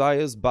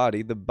Messiah's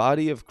body, the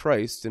body of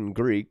Christ in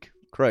Greek,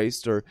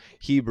 Christ, or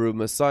Hebrew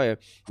Messiah,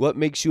 what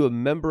makes you a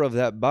member of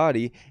that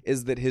body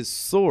is that his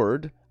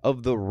sword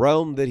of the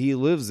realm that he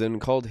lives in,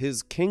 called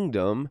his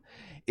kingdom,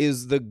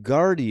 is the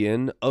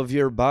guardian of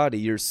your body,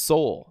 your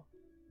soul.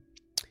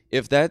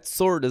 If that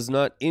sword is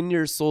not in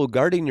your soul,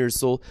 guarding your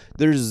soul,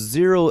 there's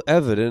zero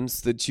evidence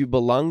that you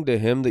belong to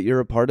him, that you're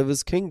a part of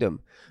his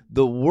kingdom.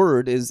 The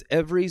Word is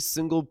every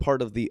single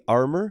part of the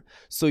armor,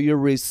 so your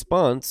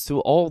response to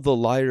all the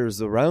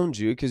liars around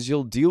you, because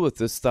you'll deal with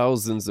this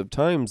thousands of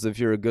times if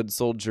you're a good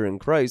soldier in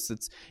Christ,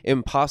 it's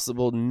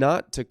impossible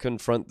not to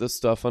confront this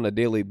stuff on a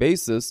daily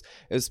basis,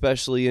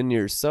 especially in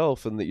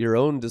yourself and your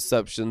own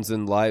deceptions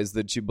and lies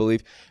that you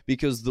believe,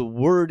 because the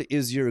Word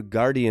is your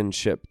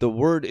guardianship. The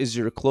Word is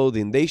your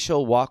clothing. They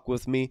shall walk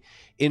with me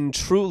in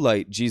true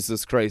light,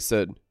 Jesus Christ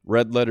said,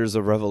 red letters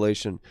of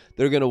Revelation.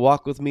 They're going to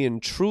walk with me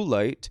in true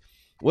light.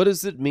 What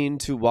does it mean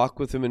to walk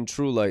with him in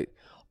true light?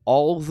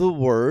 All the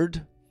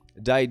Word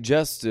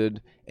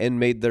digested and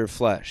made their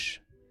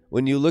flesh.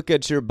 When you look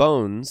at your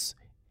bones,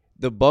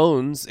 the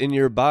bones in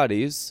your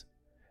bodies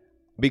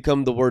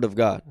become the Word of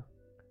God.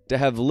 To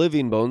have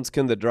living bones,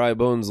 can the dry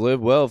bones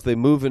live? Well, if they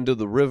move into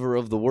the river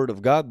of the Word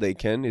of God, they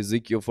can.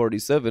 Ezekiel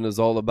 47 is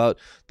all about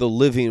the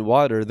living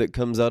water that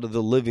comes out of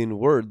the living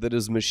Word that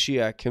is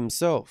Mashiach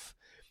himself.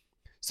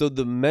 So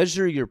the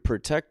measure you're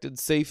protected,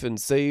 safe, and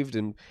saved,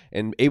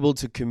 and able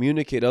to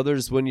communicate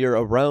others when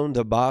you're around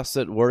a boss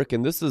at work,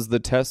 and this is the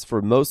test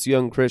for most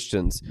young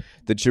Christians,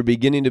 that you're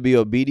beginning to be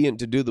obedient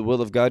to do the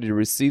will of God, you're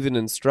receiving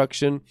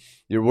instruction,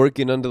 you're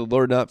working unto the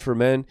Lord, not for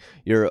man,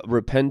 you're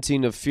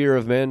repenting of fear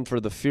of man, for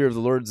the fear of the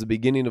Lord is the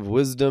beginning of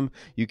wisdom.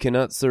 You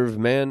cannot serve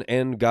man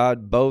and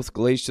God both.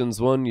 Galatians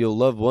 1, you'll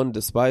love one,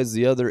 despise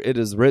the other. It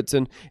is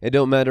written, it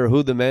don't matter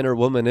who the man or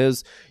woman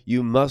is,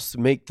 you must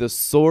make the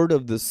sword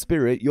of the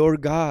Spirit your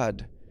God.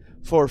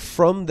 For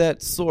from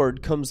that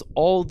sword comes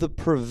all the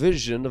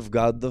provision of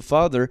God the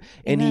Father,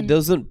 and Amen. He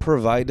doesn't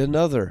provide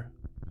another.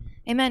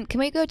 Amen. Can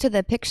we go to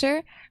the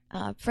picture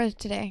for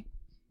today?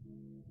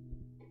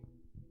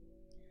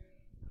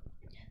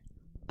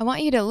 I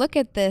want you to look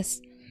at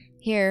this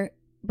here.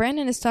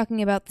 Brandon is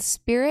talking about the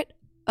spirit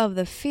of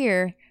the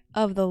fear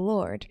of the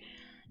Lord.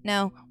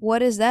 Now,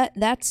 what is that?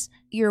 That's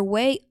your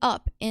way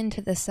up into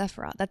the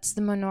Sapphire. That's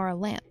the menorah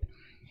lamp.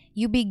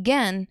 You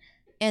begin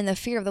in the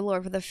fear of the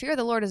Lord, for the fear of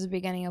the Lord is the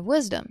beginning of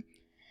wisdom.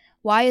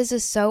 Why is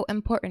this so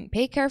important?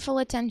 Pay careful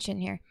attention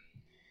here.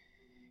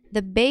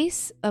 The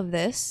base of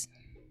this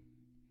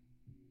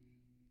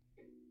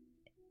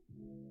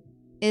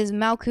is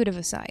Malkut of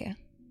Messiah.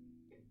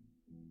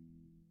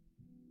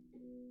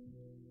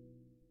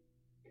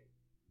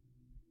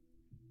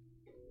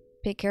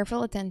 Pay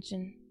careful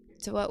attention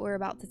to what we're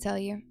about to tell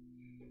you.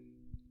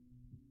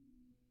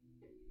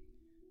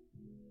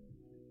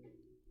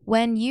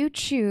 When you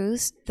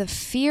choose the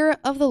fear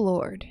of the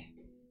Lord,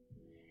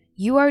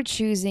 you are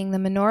choosing the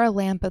menorah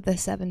lamp of the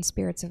seven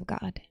spirits of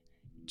God.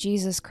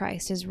 Jesus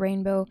Christ, his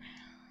rainbow,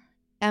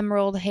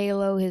 emerald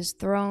halo, his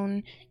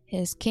throne,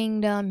 his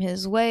kingdom,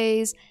 his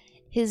ways,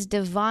 his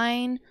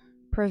divine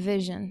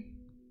provision.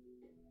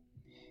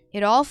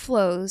 It all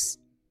flows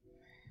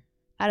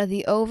out of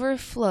the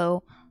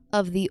overflow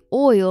of the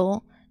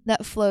oil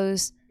that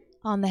flows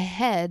on the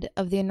head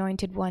of the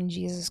anointed one,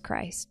 Jesus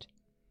Christ.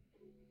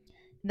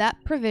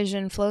 That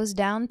provision flows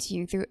down to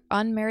you through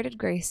unmerited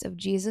grace of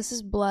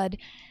Jesus' blood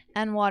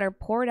and water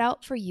poured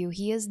out for you.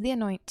 He is the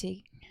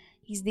anointing.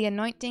 He's the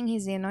anointing.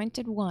 He's the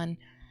anointed one.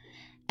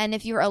 And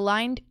if you're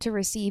aligned to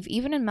receive,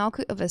 even in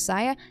Malkut of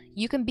Messiah,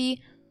 you can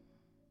be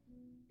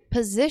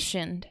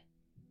positioned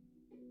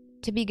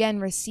to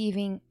begin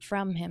receiving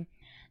from him.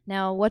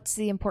 Now, what's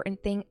the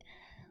important thing?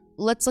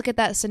 Let's look at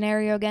that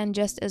scenario again,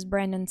 just as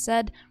Brandon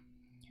said.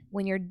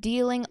 When you're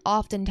dealing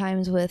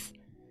oftentimes with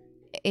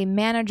a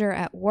manager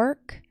at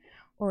work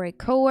or a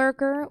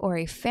coworker or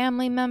a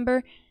family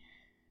member,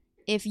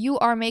 if you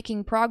are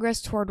making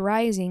progress toward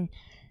rising,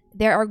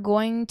 there are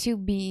going to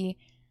be,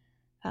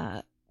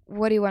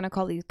 what do you want to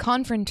call these?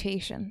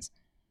 Confrontations.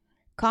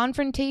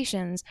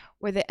 Confrontations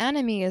where the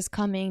enemy is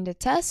coming to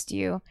test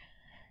you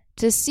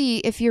to see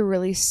if you're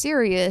really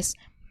serious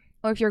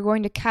or if you're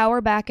going to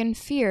cower back in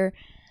fear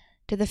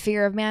to the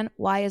fear of man.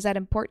 Why is that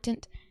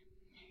important?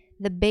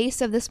 The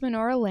base of this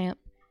menorah lamp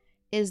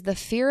is the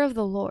fear of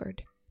the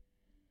Lord.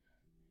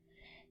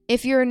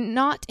 If you're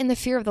not in the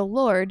fear of the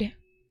Lord,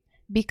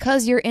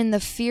 because you're in the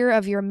fear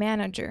of your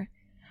manager,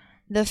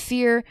 the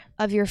fear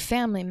of your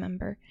family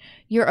member,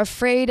 you're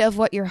afraid of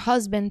what your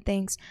husband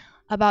thinks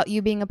about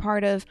you being a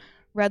part of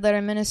Red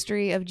Letter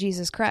Ministry of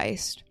Jesus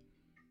Christ.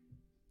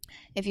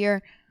 If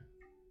you're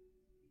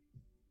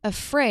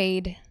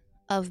afraid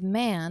of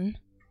man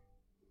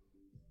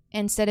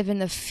instead of in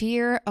the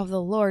fear of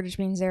the Lord, which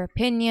means their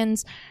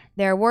opinions,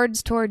 their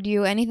words toward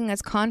you, anything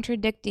that's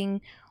contradicting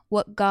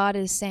what God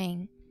is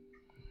saying,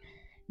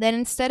 then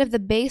instead of the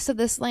base of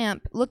this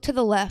lamp, look to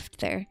the left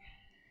there.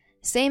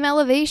 Same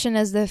elevation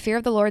as the fear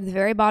of the Lord, the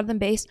very bottom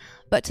base,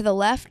 but to the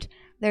left,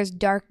 there's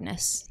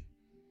darkness.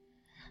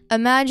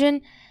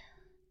 Imagine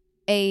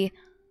a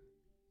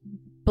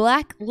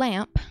black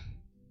lamp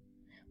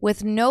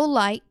with no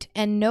light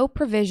and no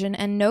provision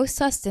and no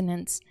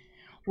sustenance.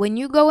 When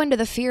you go into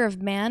the fear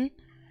of man,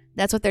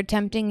 that's what they're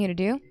tempting you to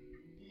do.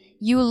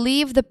 You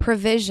leave the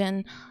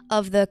provision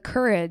of the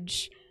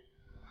courage,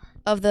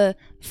 of the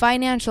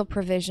financial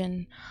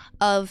provision,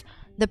 of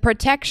the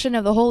protection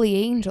of the holy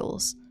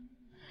angels.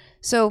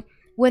 So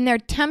when they're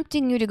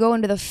tempting you to go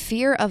into the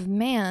fear of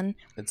man,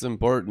 it's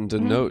important to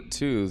note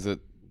too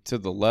that to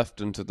the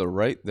left and to the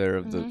right there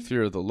of the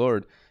fear of the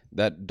Lord,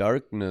 that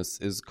darkness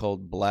is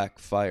called black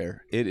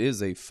fire. It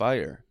is a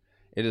fire.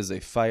 It is a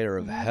fire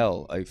of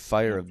hell, a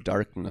fire of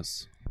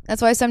darkness.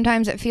 That's why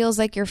sometimes it feels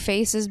like your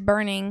face is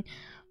burning,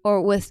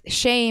 or with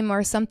shame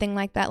or something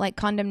like that, like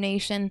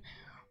condemnation,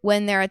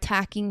 when they're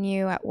attacking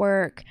you at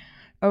work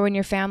or when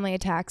your family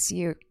attacks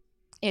you.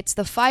 It's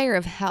the fire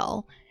of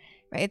hell,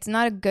 right? It's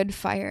not a good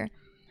fire.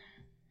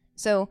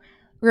 So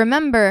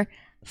remember,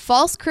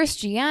 false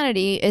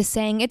Christianity is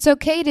saying it's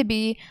okay to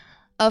be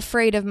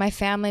afraid of my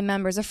family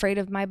members, afraid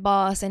of my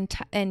boss,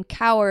 and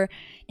cower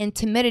in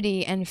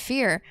timidity and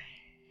fear.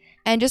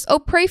 And just,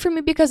 pray for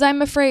me because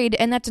I'm afraid,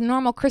 and that's a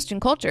normal Christian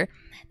culture.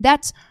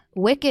 That's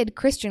wicked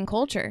Christian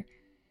culture.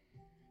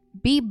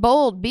 Be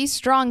bold, be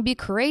strong, be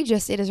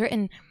courageous. It is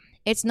written,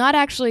 it's not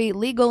actually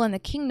legal in the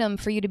kingdom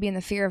for you to be in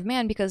the fear of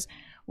man, because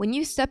when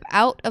you step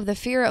out of the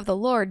fear of the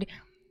Lord,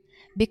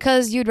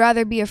 because you'd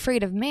rather be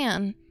afraid of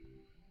man,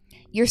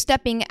 you're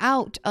stepping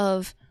out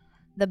of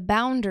the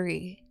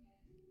boundary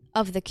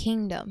of the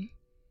kingdom.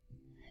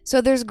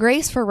 So there's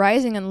grace for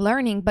rising and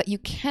learning, but you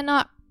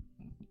cannot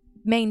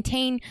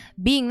maintain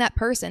being that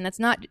person. That's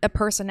not a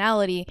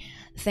personality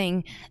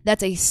thing.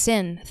 That's a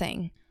sin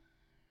thing,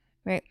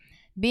 right?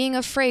 Being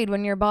afraid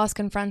when your boss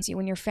confronts you,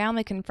 when your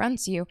family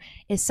confronts you,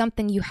 is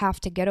something you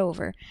have to get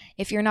over.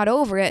 If you're not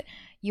over it,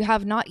 you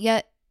have not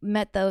yet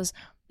met those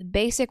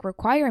basic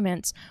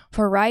requirements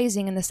for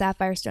rising in the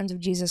sapphire stones of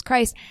Jesus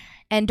Christ.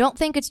 And don't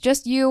think it's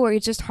just you or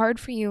it's just hard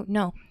for you.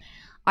 No,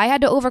 I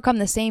had to overcome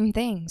the same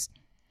things.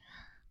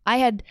 I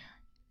had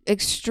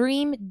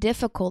extreme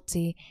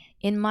difficulty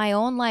in my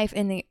own life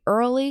in the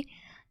early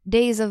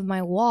days of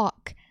my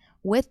walk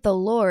with the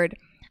Lord.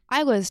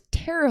 I was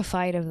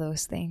terrified of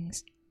those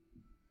things.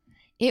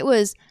 It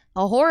was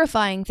a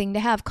horrifying thing to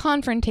have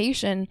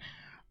confrontation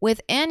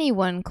with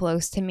anyone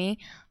close to me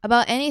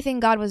about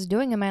anything God was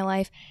doing in my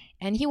life.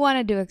 And he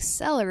wanted to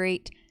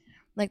accelerate,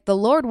 like the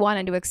Lord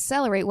wanted to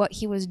accelerate what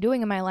he was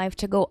doing in my life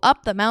to go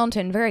up the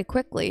mountain very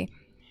quickly.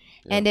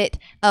 Yeah. And it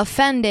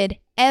offended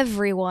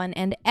everyone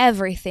and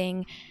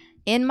everything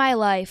in my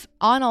life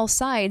on all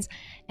sides.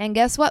 And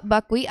guess what,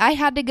 Buckwheat? I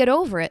had to get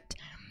over it.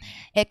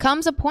 It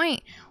comes a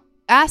point,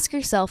 ask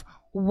yourself,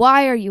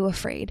 why are you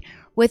afraid?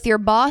 With your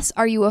boss,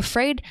 are you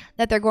afraid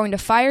that they're going to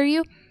fire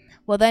you?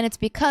 Well, then it's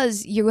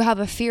because you have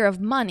a fear of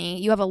money.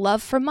 You have a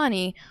love for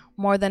money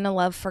more than a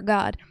love for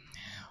God.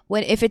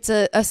 If it's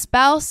a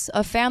spouse,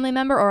 a family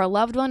member, or a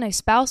loved one, a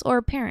spouse or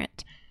a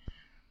parent,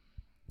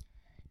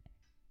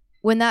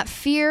 when that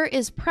fear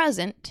is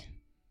present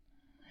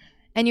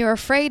and you're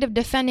afraid of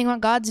defending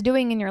what God's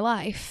doing in your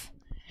life,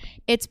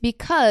 it's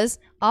because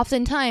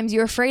oftentimes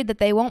you're afraid that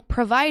they won't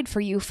provide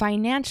for you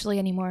financially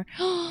anymore.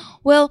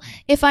 Well,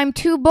 if I'm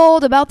too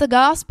bold about the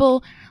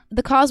gospel,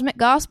 the cosmic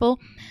gospel,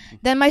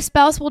 then my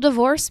spouse will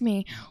divorce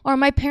me, or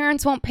my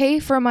parents won't pay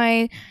for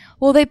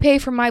they pay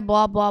for my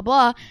blah, blah,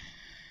 blah.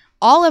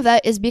 All of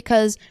that is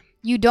because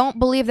you don't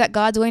believe that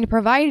God's going to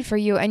provide for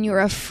you, and you're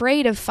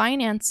afraid of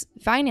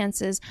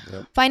finances,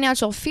 yep.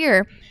 Financial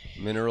fear.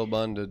 Mineral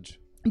bondage.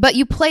 But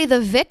you play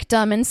the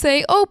victim and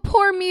say, oh,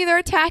 poor me, they're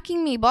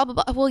attacking me, blah, blah,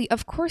 blah. Well,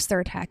 of course they're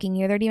attacking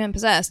you. They're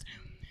demon-possessed.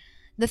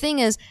 The thing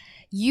is,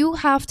 you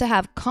have to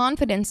have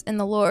confidence in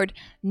the Lord,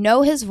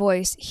 know his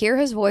voice, hear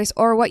his voice,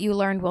 or what you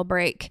learned will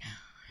break.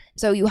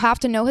 So you have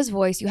to know his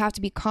voice. You have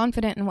to be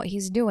confident in what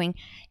he's doing.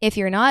 If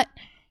you're not,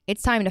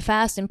 it's time to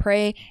fast and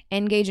pray,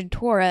 engage in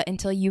Torah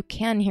until you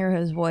can hear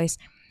his voice.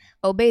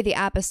 Obey the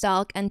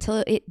apostolic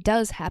until it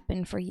does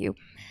happen for you.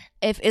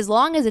 As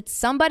long as it's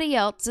somebody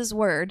else's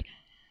word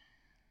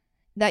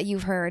that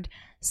you've heard,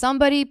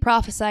 somebody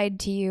prophesied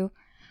to you,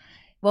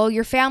 Well,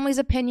 your family's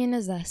opinion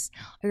is this,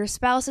 or your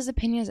spouse's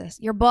opinion is this,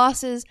 your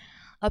boss's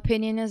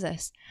opinion is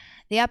this.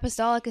 The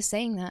apostolic is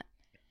saying that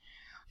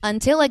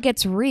until it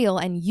gets real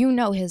and you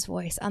know his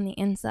voice on the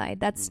inside.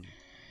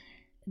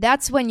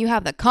 That's when you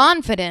have the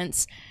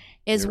confidence,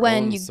 is Your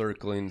when own you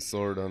circling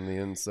sword on the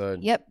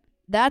inside. Yep.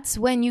 That's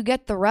when you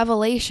get the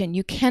revelation.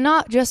 You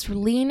cannot just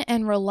lean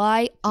and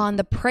rely on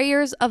the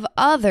prayers of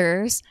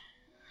others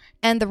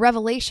and the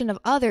revelation of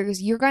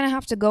others. You're going to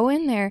have to go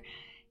in there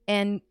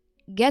and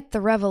get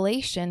the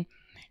revelation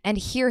and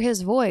hear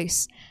his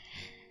voice.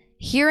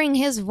 Hearing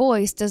his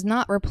voice does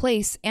not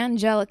replace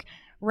angelic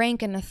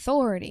rank and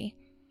authority.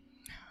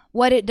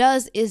 What it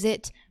does is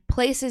it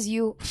places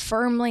you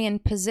firmly in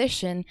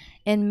position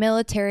in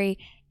military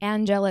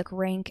angelic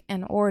rank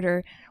and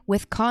order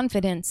with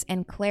confidence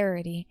and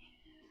clarity.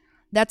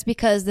 That's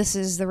because this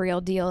is the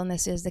real deal and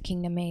this is the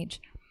kingdom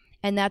age.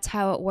 And that's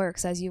how it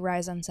works as you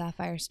rise on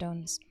sapphire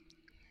stones.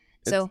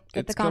 So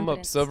it's come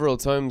up several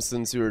times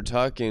since you were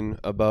talking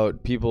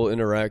about people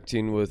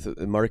interacting with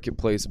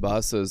marketplace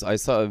bosses. I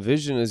saw a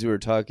vision as you were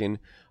talking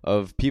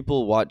of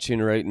people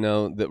watching right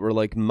now that were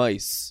like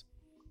mice,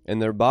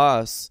 and their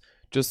boss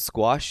just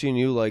squashing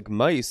you like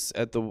mice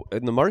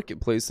in the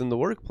marketplace, in the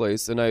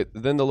workplace. And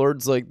then the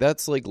Lord's like,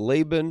 that's like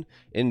Laban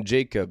and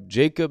Jacob.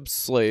 Jacob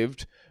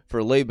slaved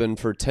for Laban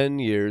for 10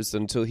 years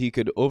until he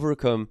could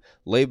overcome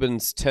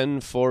Laban's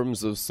 10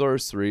 forms of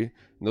sorcery.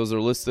 And those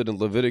are listed in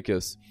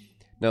Leviticus.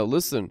 Now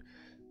listen,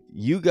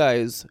 you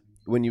guys,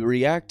 when you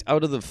react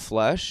out of the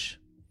flesh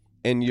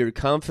and your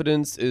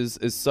confidence is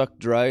sucked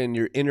dry and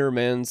your inner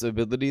man's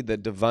ability,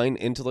 that divine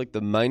intellect,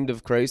 the mind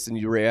of Christ, and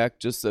you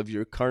react just of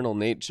your carnal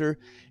nature,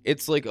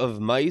 it's like of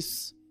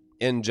mice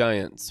and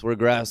giants. We're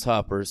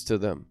grasshoppers to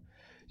them.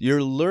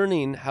 You're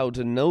learning how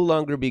to no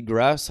longer be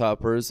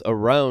grasshoppers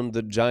around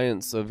the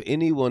giants of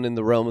anyone in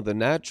the realm of the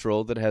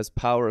natural that has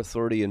power,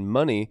 authority, and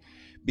money.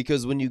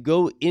 Because when you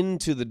go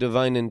into the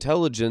divine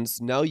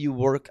intelligence, now you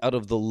work out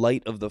of the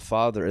light of the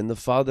Father, and the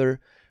Father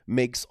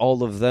makes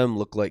all of them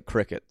look like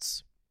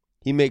crickets.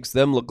 He makes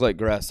them look like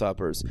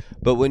grasshoppers.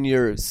 But when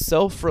you're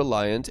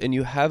self-reliant and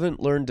you haven't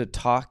learned to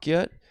talk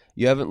yet,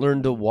 you haven't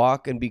learned to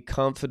walk and be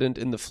confident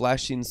in the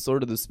flashing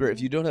sword of the Spirit,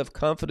 if you don't have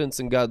confidence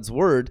in God's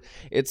word,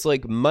 it's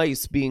like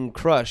mice being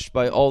crushed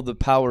by all the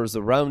powers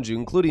around you,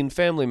 including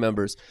family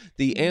members.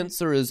 The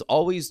answer is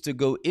always to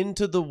go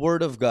into the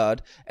word of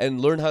God and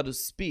learn how to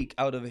speak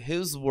out of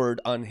his word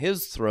on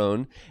his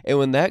throne. And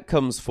when that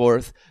comes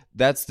forth,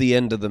 that's the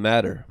end of the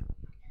matter.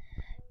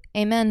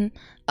 Amen.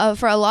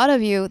 For a lot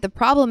of you, the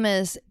problem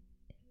is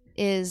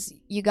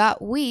you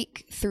got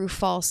weak through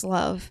false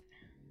love.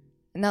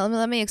 Now,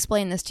 let me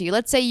explain this to you.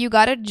 Let's say you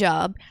got a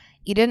job,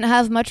 you didn't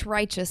have much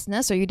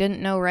righteousness, or you didn't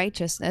know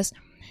righteousness,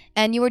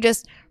 and you were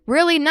just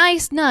really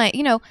nice. Ha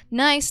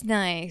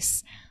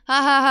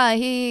ha ha.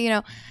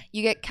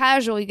 You get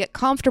casual, you get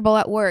comfortable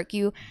at work.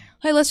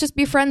 Hey, let's just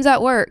be friends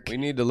at work. We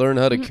need to learn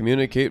how to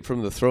communicate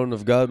from the throne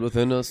of God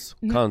within us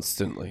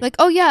constantly. Like,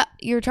 oh yeah,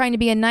 you're trying to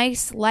be a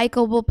nice,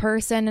 likable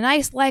person, a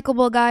nice,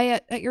 likable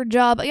guy at your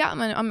job. Yeah,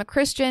 I'm a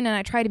Christian, and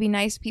I try to be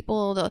nice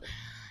people.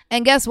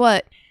 And guess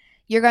what?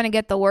 You're going to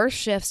get the worst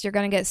shifts. You're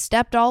going to get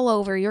stepped all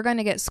over. You're going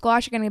to get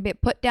squashed. You're going to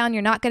get put down.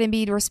 You're not going to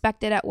be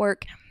respected at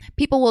work.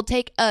 People will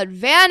take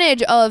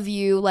advantage of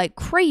you like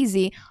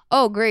crazy.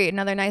 Oh, great.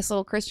 Another nice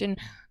little Christian.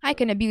 I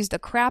can abuse the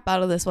crap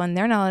out of this one.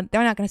 They're not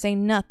going to say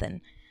nothing.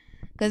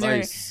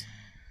 Because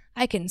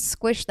I can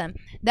squish them.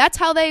 That's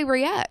how they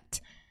react.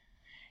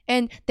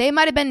 And they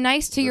might have been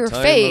nice to your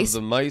face. The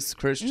time of the mice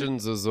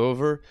Christians is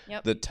over.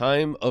 Yep. The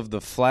time of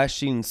the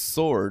flashing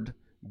sword,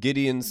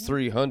 Gideon's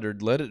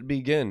 300, let it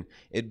begin.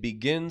 It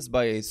begins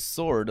by a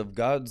sword of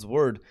God's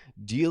word,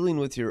 dealing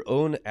with your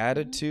own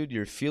attitude,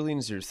 your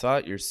feelings, your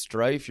thought, your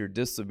strife, your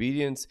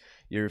disobedience,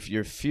 your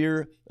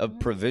fear of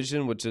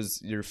provision, which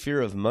is your fear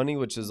of money,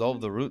 which is all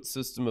the root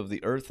system of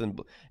the earth,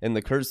 and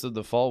the curse of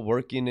the fall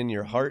working in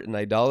your heart, and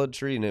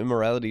idolatry and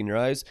immorality in your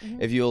eyes.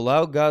 If you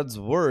allow God's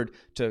word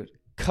to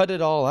cut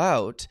it all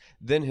out,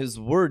 then his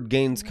word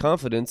gains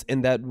confidence,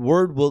 and that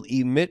word will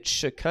emit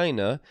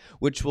Shekinah,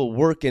 which will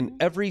work in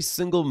every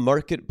single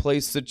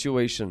marketplace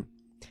situation.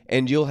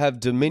 And you'll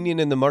have dominion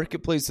in the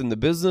marketplace, in the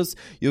business.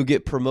 You'll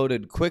get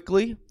promoted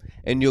quickly,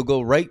 and you'll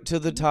go right to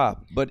the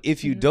top. But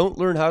if you don't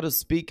learn how to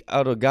speak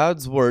out of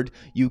God's word,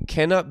 you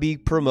cannot be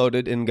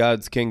promoted in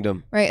God's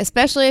kingdom. Right,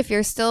 especially if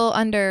you're still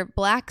under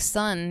black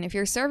sun. If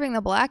you're serving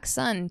the black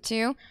sun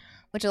too,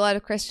 which a lot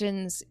of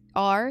Christians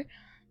are,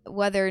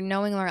 whether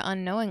knowingly or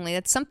unknowingly,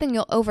 that's something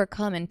you'll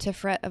overcome in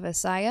Tiferet of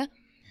Asaya,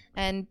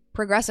 and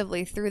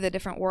progressively through the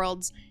different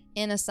worlds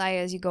in Asaya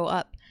as you go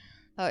up,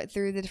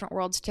 through the different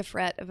worlds,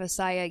 Tiferet of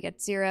Asaya,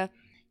 Yetzirah,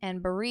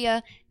 and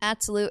Berea,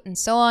 Absolute, and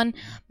so on.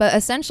 But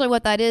essentially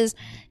what that is,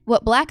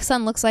 what black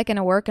sun looks like in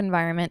a work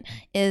environment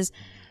is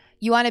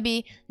you want to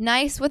be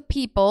nice with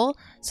people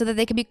so that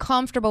they can be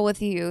comfortable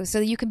with you, so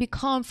that you can be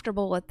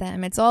comfortable with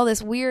them. It's all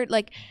this weird,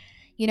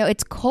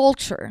 it's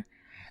culture.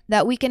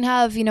 That we can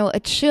have, a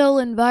chill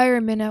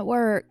environment at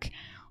work,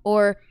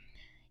 or,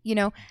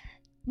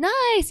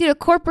 nice,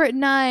 corporate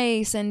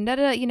nice, and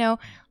da-da,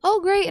 oh,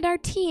 great, in our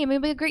team,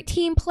 maybe a great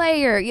team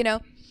player,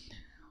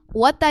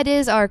 What that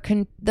is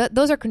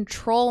those are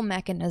control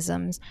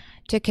mechanisms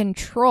to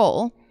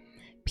control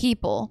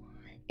people.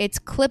 It's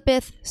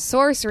clippeth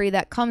sorcery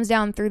that comes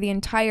down through the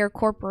entire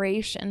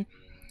corporation,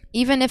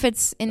 even if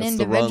it's an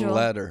individual. The wrong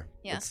ladder.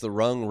 Yeah. It's the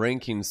wrong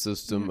ranking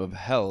system of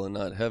hell and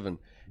not heaven.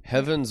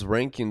 Heaven's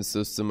ranking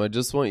system, I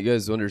just want you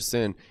guys to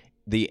understand,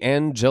 the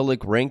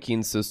angelic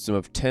ranking system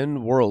of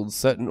 10 worlds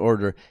set in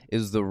order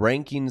is the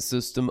ranking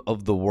system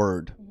of the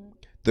Word.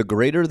 The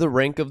greater the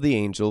rank of the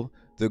angel,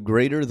 the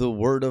greater the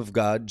Word of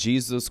God,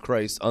 Jesus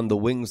Christ, on the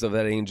wings of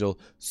that angel.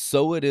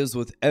 So it is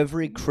with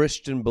every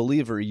Christian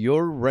believer.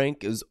 Your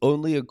rank is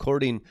only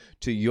according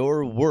to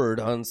your word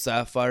on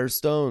sapphire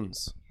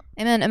stones.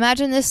 Amen.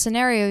 Imagine this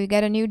scenario. You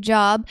get a new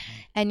job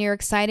and you're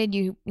excited.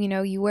 You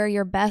wear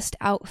your best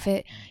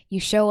outfit. You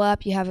show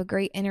up. You have a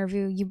great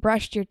interview. You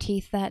brushed your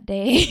teeth that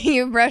day.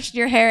 You brushed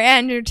your hair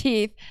and your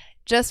teeth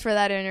just for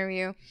that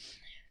interview,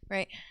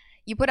 right?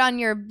 You put on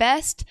your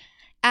best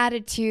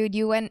attitude.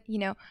 You went,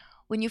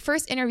 when you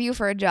first interview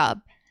for a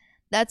job,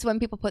 that's when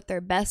people put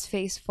their best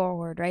face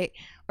forward, right?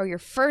 Or your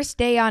first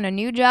day on a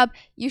new job,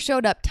 you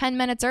showed up 10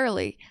 minutes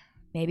early,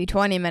 maybe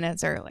 20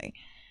 minutes early.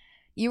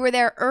 You were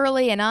there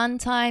early and on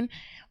time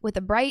with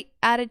a bright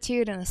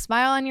attitude and a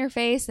smile on your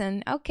face.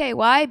 And okay,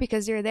 why?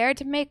 Because you're there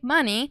to make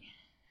money.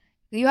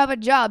 You have a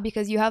job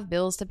because you have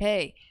bills to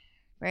pay,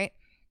 right?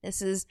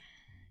 This is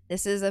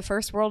a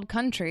first world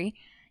country.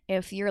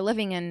 If you're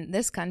living in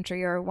this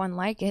country or one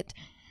like it,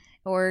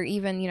 or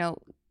even,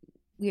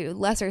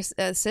 lesser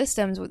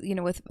systems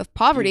with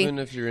poverty. Even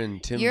if you're in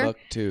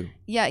Timbuktu.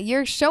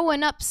 You're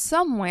showing up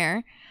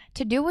somewhere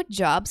to do a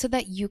job so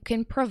that you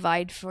can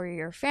provide for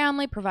your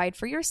family, provide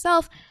for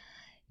yourself.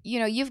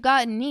 You've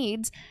got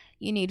needs.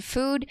 You need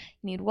food,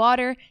 you need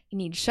water, you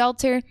need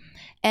shelter,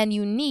 and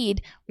you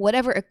need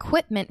whatever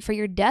equipment for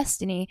your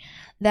destiny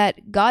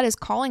that God is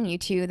calling you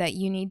to, that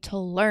you need to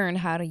learn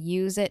how to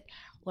use it,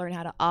 learn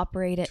how to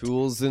operate it.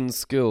 Tools and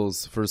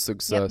skills for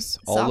success.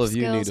 Yep. All Soft of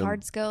you skills, need them.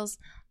 hard skills,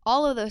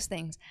 all of those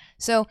things.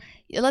 So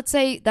let's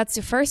say that's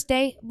your first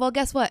day. Well,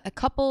 guess what? A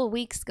couple of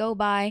weeks go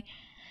by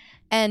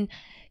and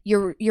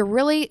you're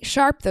really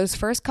sharp those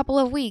first couple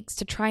of weeks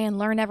to try and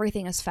learn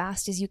everything as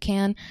fast as you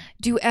can,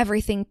 do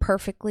everything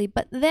perfectly.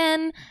 But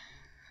then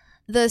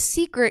the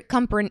secret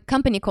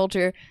company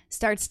culture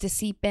starts to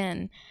seep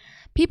in.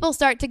 People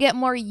start to get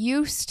more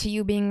used to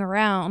you being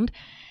around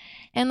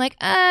and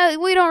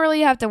we don't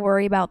really have to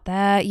worry about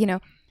that.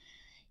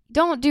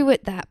 Don't do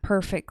it that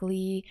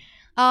perfectly.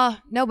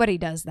 Nobody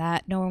does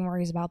that. No one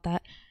worries about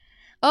that.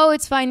 Oh,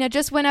 it's fine. Now,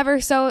 just whenever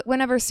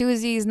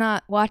Susie's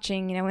not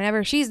watching,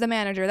 whenever she's the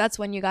manager, that's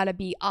when you got to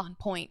be on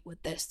point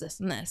with this,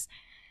 and this.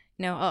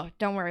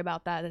 Don't worry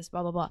about that. This,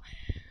 blah, blah, blah.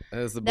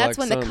 That's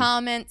when the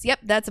comments,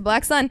 yep, that's a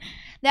black sun.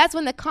 That's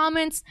when the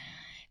comments,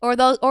 or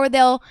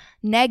they'll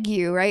neg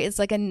you, right? It's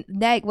like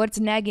what's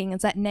negging?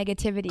 It's that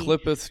negativity.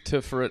 Clippeth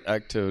Tiferet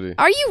activity.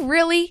 Are you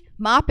really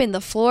mopping the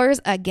floors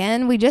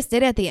again? We just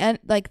did it at the end,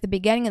 the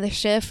beginning of the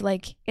shift.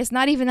 It's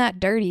not even that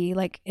dirty.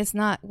 It's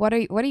not. What are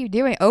you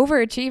doing?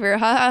 Overachiever,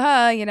 ha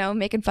ha ha.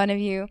 Making fun of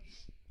you,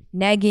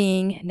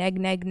 negging,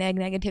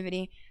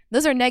 negativity.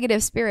 Those are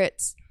negative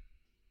spirits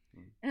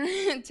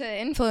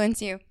to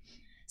influence you.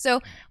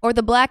 So, or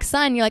the black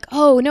sun. You're like,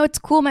 oh no, it's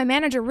cool. My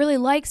manager really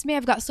likes me.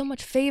 I've got so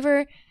much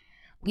favor.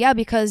 Yeah,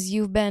 because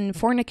you've been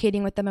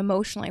fornicating with them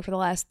emotionally for the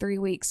last 3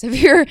 weeks of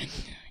your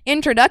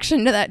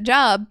introduction to that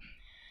job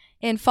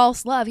in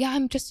false love. Yeah,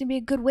 I'm just to be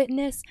a good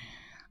witness.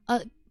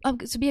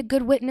 To be a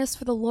good witness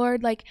for the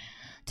Lord,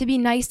 to be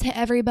nice to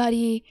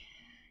everybody.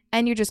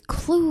 And you're just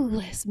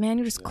clueless, man.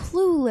 You're just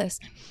clueless.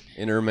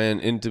 Inner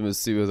man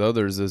intimacy with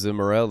others is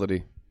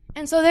immorality.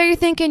 And so there you're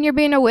thinking you're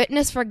being a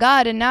witness for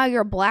God, and now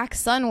you're a black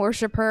sun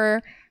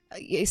worshiper,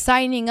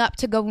 signing up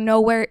to go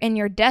nowhere in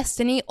your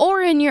destiny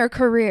or in your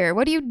career.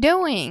 What are you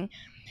doing?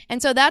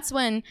 And so that's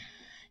when,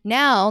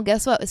 now,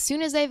 guess what? As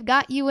soon as they've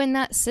got you in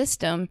that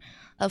system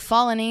of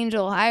fallen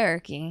angel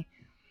hierarchy,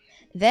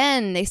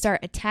 then they start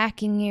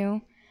attacking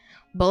you,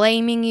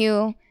 blaming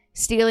you,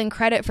 stealing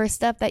credit for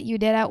stuff that you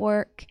did at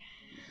work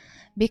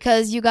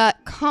because you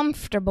got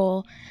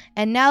comfortable,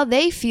 and now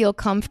they feel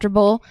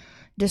comfortable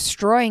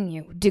destroying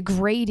you,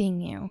 degrading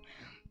you,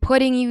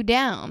 putting you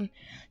down,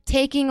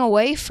 taking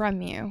away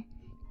from you.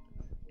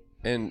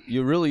 And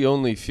you really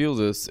only feel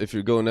this if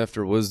you're going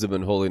after wisdom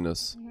and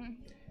holiness.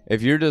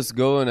 If you're just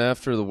going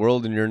after the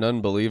world and you're an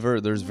unbeliever,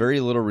 there's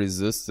very little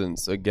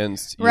resistance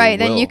against your right,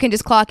 will. then you can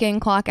just clock in,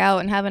 clock out,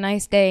 and have a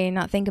nice day and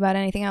not think about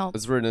anything else.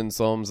 It's written in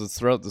Psalms, it's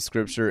throughout the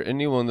scripture.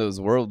 Anyone that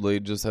is worldly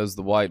just has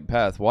the wide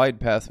path.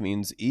 Wide path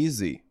means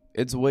easy.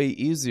 It's way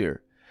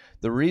easier.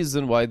 The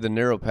reason why the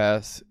narrow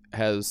path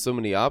has so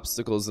many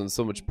obstacles and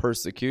so much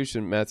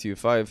persecution, Matthew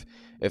 5,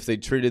 if they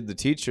treated the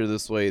teacher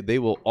this way, they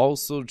will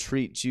also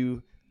treat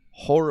you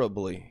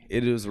horribly.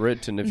 It is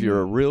written, if you're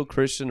a real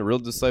Christian, a real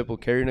disciple,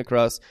 carrying a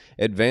cross,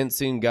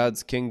 advancing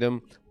God's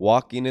kingdom,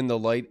 walking in the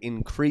light,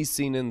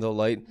 increasing in the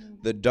light,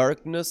 the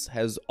darkness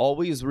has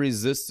always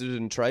resisted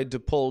and tried to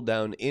pull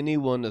down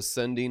anyone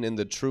ascending in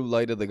the true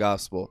light of the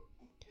gospel.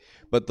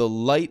 But the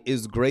light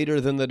is greater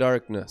than the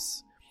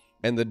darkness,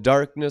 and the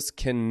darkness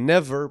can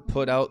never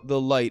put out the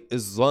light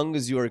as long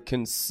as you are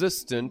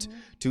consistent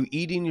to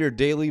eating your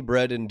daily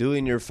bread and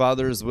doing your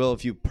Father's will.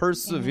 If you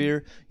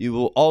persevere, you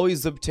will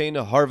always obtain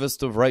a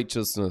harvest of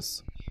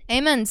righteousness.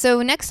 Amen.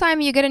 So next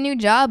time you get a new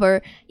job,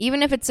 or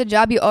even if it's a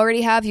job you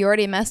already have, you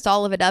already messed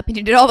all of it up and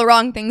you did all the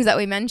wrong things that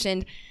we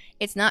mentioned,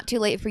 it's not too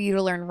late for you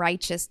to learn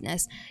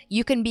righteousness.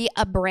 You can be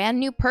a brand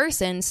new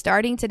person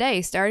starting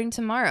today, starting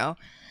tomorrow,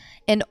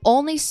 and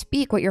only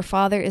speak what your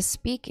Father is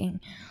speaking.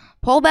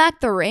 Pull back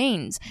the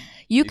reins.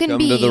 You can come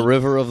be to the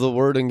river of the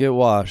word and get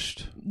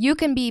washed. You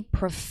can be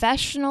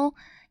professional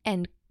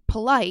and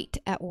polite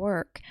at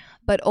work,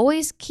 but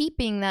always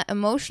keeping that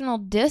emotional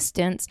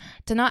distance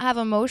to not have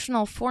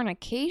emotional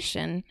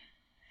fornication.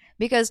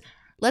 Because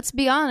let's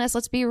be honest,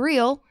 let's be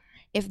real.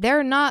 If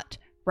they're not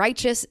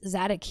righteous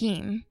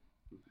Zadokim,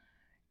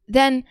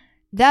 then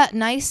that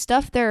nice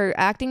stuff they're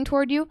acting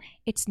toward you,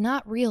 it's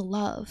not real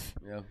love.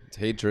 Yeah, it's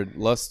hatred.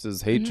 Lust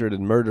is hatred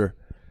and murder.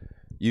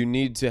 You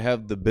need to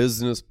have the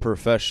business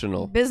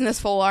professional. Business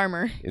full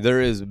armor.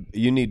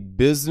 You need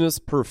business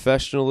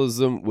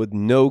professionalism with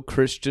no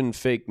Christian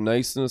fake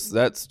niceness.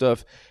 That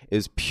stuff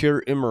is pure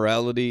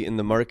immorality in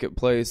the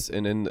marketplace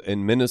and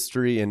in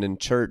ministry and in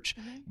church.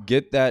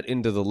 Get that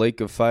into the lake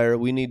of fire.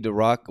 We need to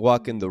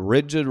walk in the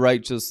rigid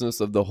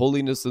righteousness of the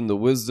holiness and the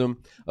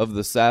wisdom of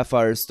the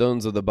sapphire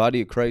stones of the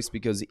body of Christ,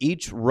 because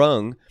each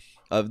rung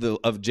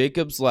of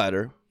Jacob's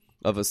ladder,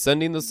 of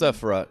ascending the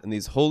Sephiroth, and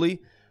these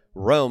holy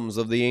realms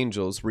of the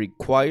angels,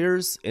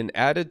 requires an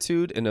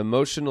attitude, an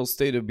emotional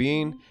state of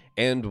being,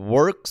 and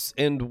works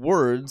and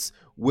words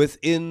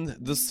within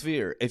the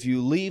sphere. If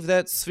you leave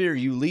that sphere,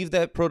 you leave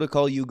that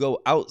protocol, you go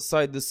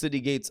outside the city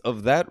gates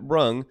of that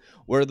rung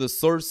where the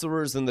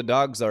sorcerers and the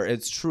dogs are.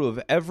 It's true of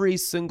every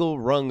single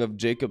rung of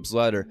Jacob's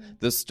ladder.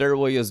 The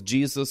stairway is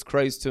Jesus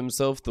Christ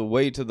himself, the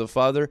way to the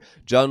Father.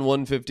 John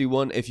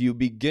 1:51. If you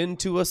begin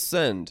to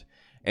ascend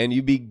and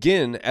you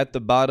begin at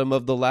the bottom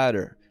of the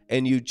ladder,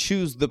 and you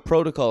choose the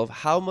protocol of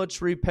how much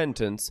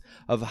repentance,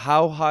 of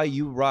how high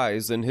you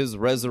rise in his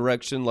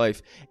resurrection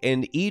life,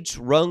 and each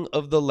rung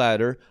of the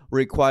ladder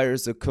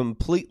requires a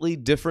completely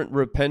different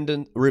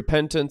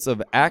repentance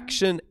of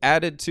action,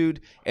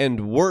 attitude,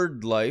 and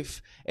word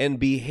life and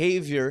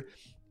behavior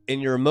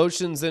in your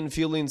emotions and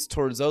feelings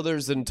towards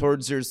others and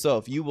towards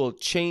yourself. You will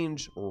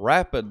change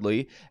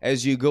rapidly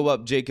as you go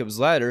up Jacob's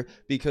ladder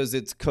because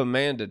it's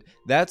commanded.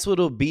 That's what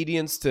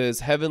obedience to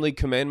his heavenly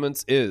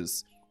commandments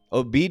is.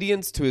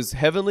 Obedience to his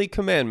heavenly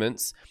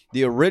commandments,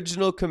 the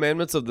original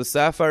commandments of the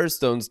sapphire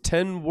stones,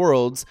 10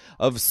 worlds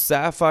of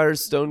sapphire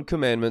stone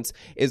commandments,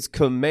 is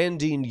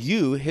commanding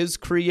you, his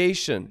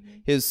creation,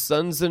 his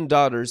sons and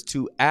daughters,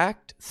 to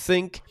act,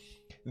 think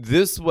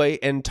this way,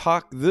 and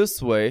talk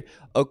this way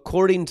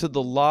according to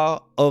the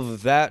law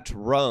of that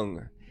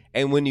rung.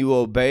 And when you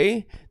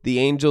obey, the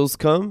angels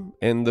come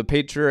and the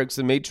patriarchs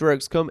and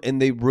matriarchs come and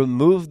they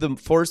remove the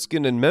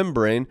foreskin and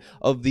membrane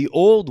of the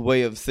old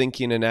way of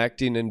thinking and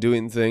acting and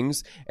doing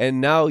things.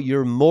 And now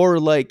you're more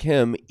like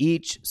him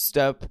each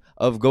step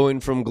of going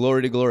from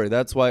glory to glory.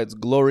 That's why it's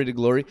glory to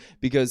glory,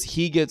 because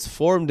he gets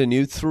formed in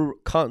you through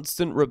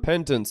constant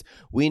repentance.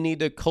 We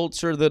need a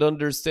culture that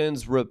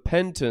understands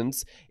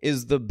repentance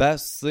is the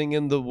best thing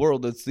in the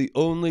world. It's the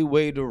only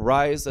way to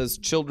rise as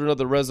children of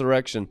the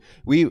resurrection.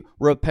 We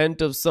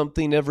repent of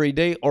something every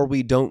day or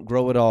we don't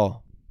grow at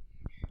all.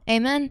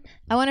 Amen.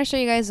 I want to show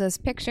you guys this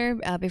picture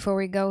before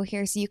we go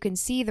here so you can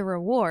see the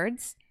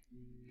rewards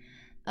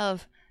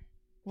of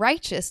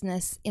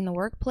righteousness in the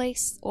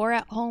workplace or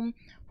at home,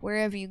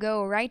 wherever you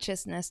go,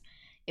 righteousness.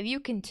 If you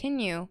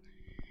continue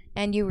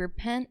and you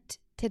repent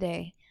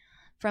today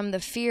from the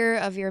fear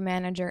of your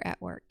manager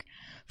at work,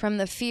 from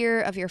the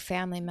fear of your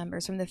family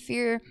members, from the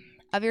fear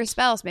of your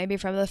spouse, maybe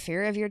from the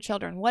fear of your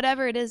children,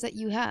 whatever it is that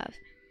you have,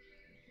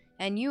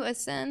 and you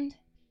ascend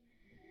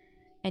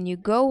and you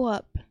go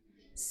up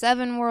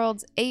 7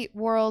 worlds, 8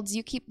 worlds,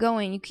 you keep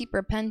going, you keep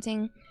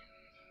repenting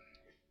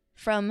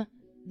from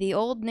the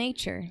old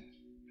nature.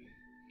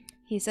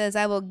 He says,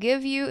 I will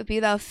give you, be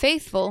thou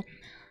faithful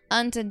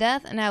unto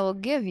death, and I will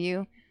give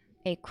you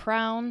a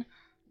crown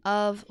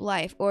of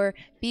life. Or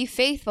be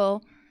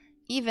faithful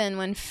even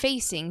when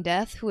facing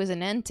death, who is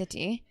an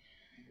entity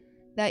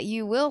that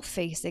you will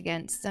face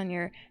against on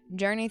your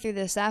journey through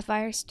the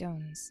sapphire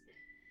stones.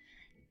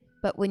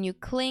 But when you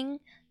cling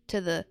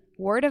to the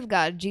Word of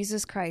God,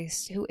 Jesus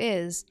Christ, who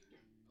is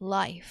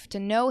life, to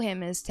know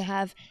him is to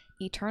have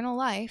eternal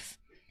life.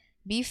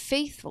 Be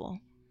faithful.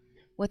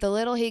 With a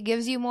little he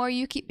gives you more,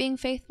 you keep being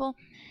faithful.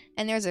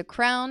 And there's a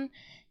crown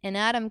in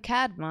Adam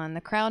Kadmon,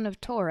 the crown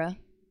of Torah,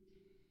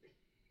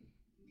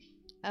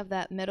 of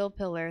that middle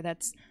pillar.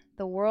 That's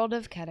the world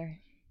of Keter.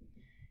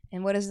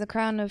 And what is the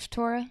crown of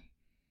Torah?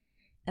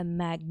 A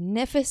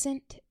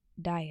magnificent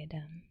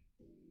diadem.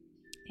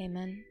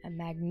 Amen. A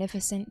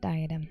magnificent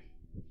diadem.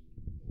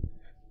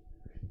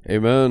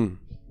 Amen.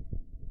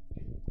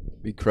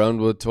 Be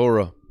crowned with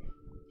Torah.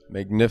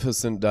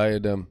 Magnificent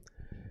diadem.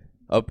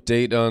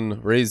 Update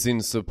on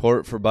raising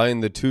support for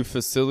buying the 2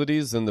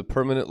 facilities and the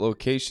permanent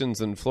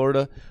locations in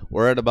Florida.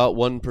 We're at about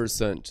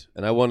 1%.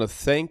 And I want to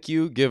thank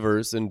you,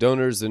 givers and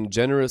donors and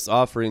generous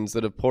offerings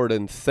that have poured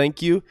in.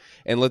 Thank you.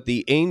 And let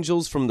the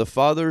angels from the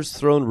Father's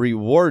throne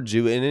reward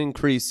you and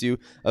increase you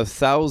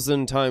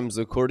 1,000 times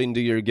according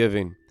to your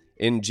giving.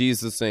 In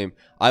Jesus' name.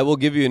 I will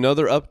give you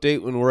another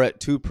update when we're at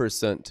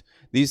 2%.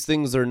 These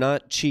things are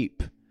not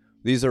cheap.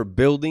 These are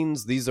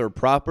buildings, these are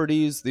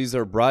properties, these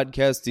are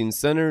broadcasting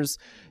centers.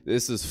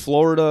 This is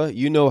Florida.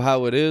 You know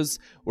how it is.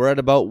 We're at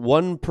about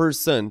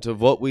 1% of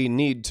what we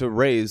need to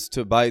raise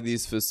to buy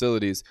these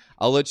facilities.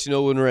 I'll let you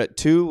know when we're at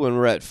 2, when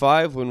we're at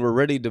 5, when we're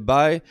ready to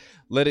buy.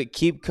 Let it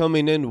keep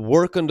coming in.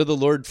 Work unto the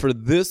Lord for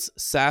this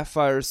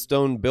Sapphire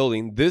stone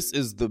building. This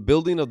is the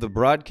building of the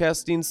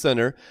broadcasting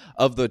center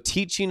of the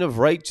teaching of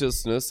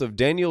righteousness of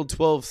Daniel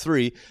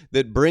 12:3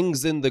 that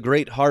brings in the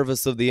great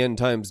harvest of the end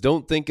times.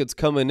 Don't think it's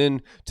coming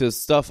in to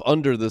stuff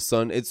under the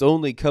sun. It's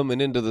only coming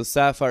into the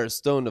sapphire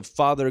stone of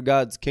Father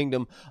God's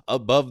kingdom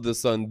above the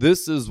sun.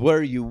 This is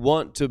where you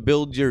want to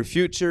build your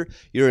future,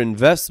 your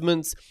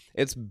investments.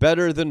 It's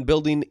better than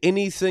building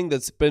anything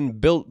that's been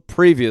built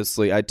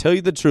previously. I tell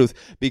you the truth,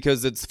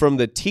 because it's from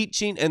the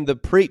teaching and the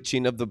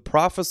preaching of the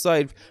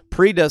prophesied,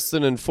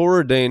 predestined, and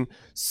foreordained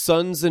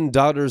sons and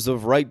daughters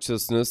of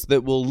righteousness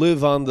that will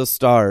live on the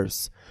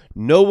stars.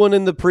 No one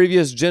in the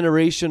previous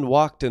generation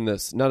walked in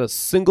this, not a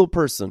single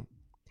person.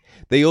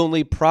 They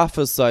only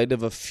prophesied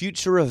of a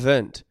future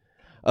event,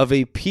 of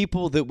a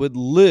people that would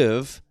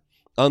live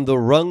on the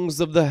rungs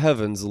of the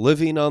heavens,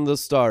 living on the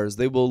stars.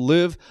 They will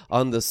live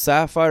on the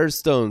sapphire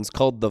stones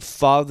called the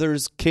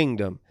Father's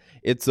kingdom.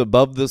 It's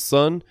above the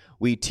sun.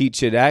 We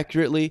teach it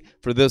accurately.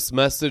 For this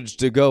message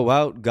to go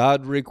out,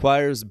 God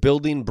requires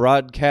building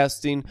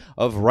broadcasting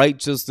of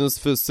righteousness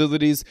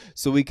facilities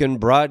so we can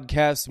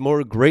broadcast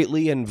more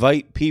greatly,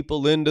 invite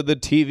people into the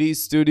TV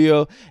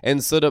studio,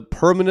 and set up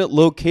permanent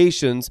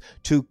locations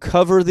to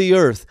cover the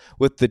earth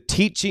with the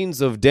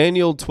teachings of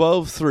Daniel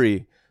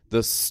 12:3.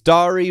 The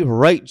starry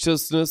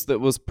righteousness that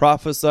was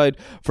prophesied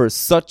for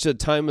such a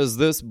time as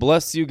this.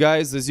 Bless you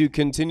guys as you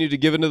continue to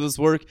give into this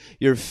work,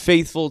 your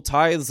faithful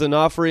tithes and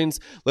offerings.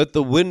 Let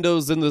the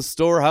windows in the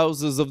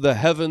storehouses of the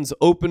heavens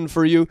open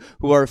for you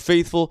who are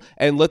faithful,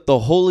 and let the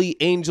holy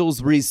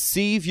angels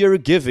receive your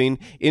giving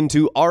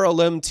into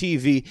RLM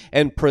TV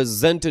and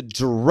present it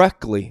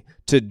directly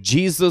to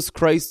Jesus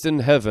Christ in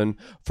heaven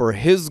for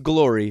his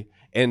glory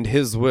and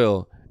his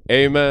will.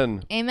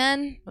 Amen.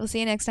 Amen. We'll see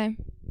you next time.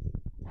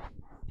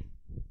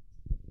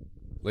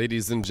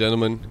 Ladies and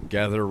gentlemen,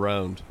 gather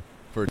around,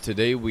 for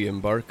today we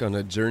embark on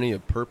a journey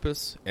of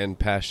purpose and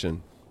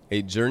passion,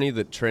 a journey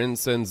that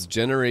transcends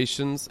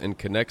generations and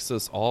connects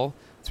us all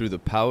through the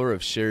power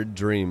of shared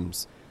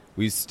dreams.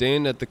 We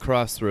stand at the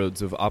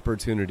crossroads of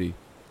opportunity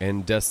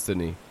and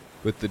destiny,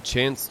 with the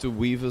chance to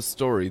weave a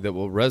story that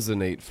will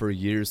resonate for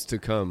years to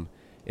come.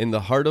 In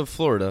the heart of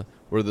Florida,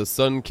 where the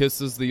sun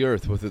kisses the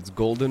earth with its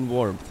golden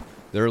warmth,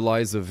 there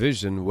lies a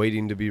vision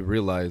waiting to be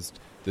realized,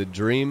 the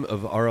dream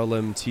of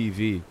RLM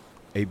TV.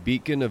 A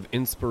beacon of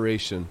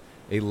inspiration,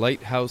 a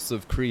lighthouse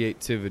of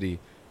creativity,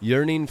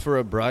 yearning for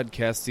a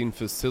broadcasting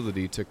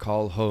facility to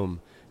call home.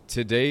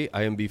 Today,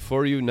 I am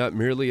before you not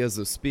merely as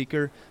a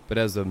speaker, but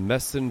as a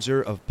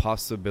messenger of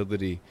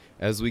possibility,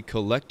 as we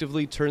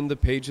collectively turn the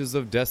pages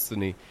of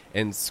destiny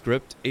and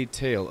script a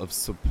tale of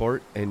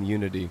support and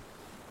unity.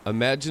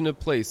 Imagine a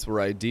place where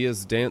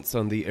ideas dance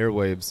on the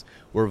airwaves,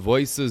 where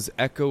voices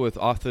echo with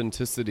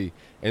authenticity,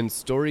 and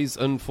stories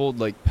unfold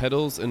like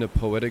petals in a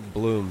poetic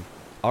bloom.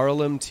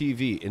 RLM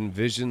TV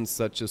envisions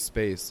such a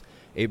space,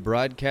 a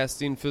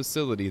broadcasting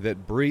facility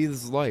that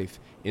breathes life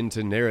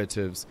into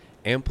narratives,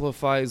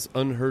 amplifies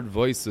unheard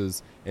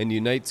voices, and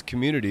unites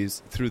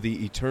communities through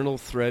the eternal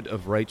thread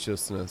of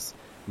righteousness.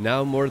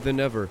 Now more than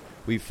ever,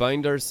 we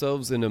find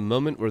ourselves in a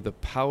moment where the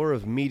power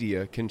of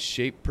media can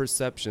shape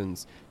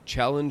perceptions,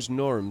 challenge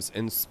norms,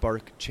 and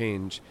spark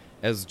change.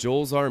 As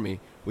Joel's army,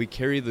 we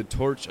carry the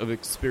torch of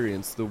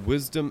experience, the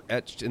wisdom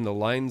etched in the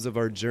lines of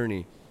our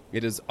journey.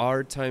 It is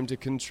our time to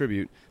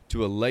contribute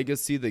to a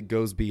legacy that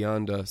goes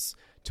beyond us,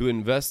 to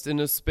invest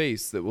in a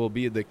space that will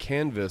be the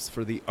canvas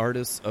for the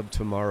artists of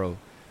tomorrow.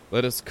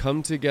 Let us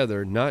come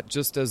together not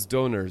just as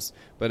donors,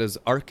 but as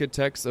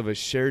architects of a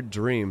shared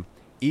dream.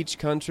 Each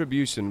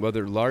contribution,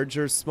 whether large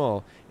or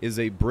small, is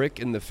a brick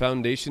in the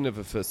foundation of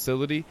a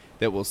facility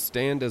that will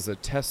stand as a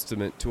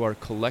testament to our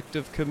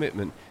collective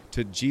commitment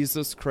to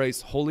Jesus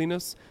Christ's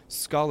holiness,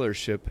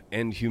 scholarship,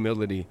 and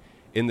humility.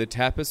 In the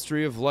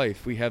tapestry of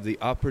life, we have the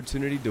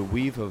opportunity to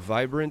weave a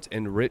vibrant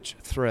and rich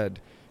thread,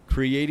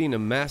 creating a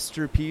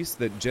masterpiece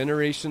that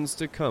generations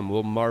to come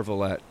will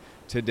marvel at.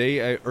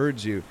 Today, I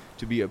urge you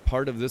to be a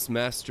part of this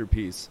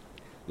masterpiece.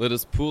 Let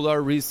us pool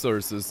our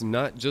resources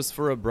not just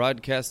for a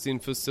broadcasting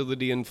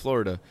facility in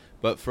Florida,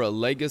 but for a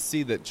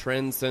legacy that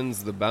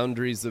transcends the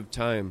boundaries of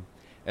time.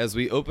 As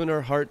we open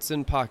our hearts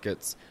and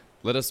pockets,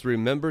 Let us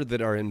remember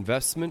that our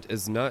investment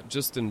is not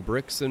just in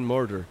bricks and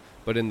mortar,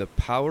 but in the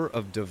power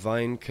of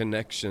divine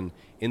connection,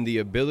 in the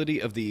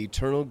ability of the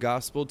eternal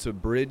gospel to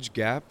bridge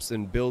gaps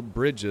and build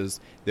bridges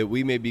that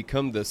we may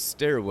become the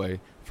stairway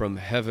from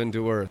heaven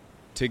to earth.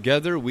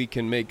 Together we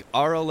can make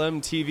RLM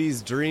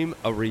TV's dream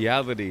a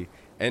reality,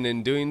 and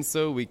in doing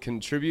so we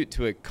contribute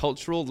to a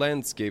cultural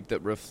landscape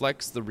that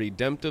reflects the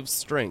redemptive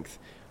strength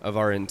of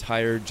our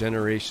entire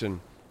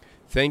generation.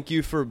 Thank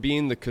you for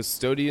being the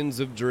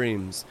custodians of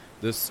dreams,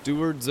 the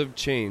stewards of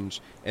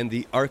change, and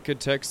the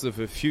architects of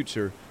a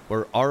future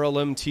where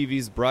RLM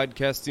TV's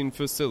broadcasting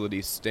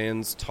facility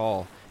stands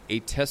tall, a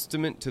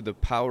testament to the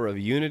power of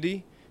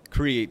unity,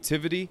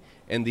 creativity,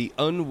 and the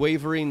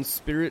unwavering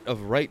spirit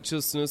of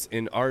righteousness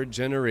in our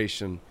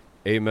generation.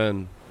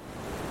 Amen.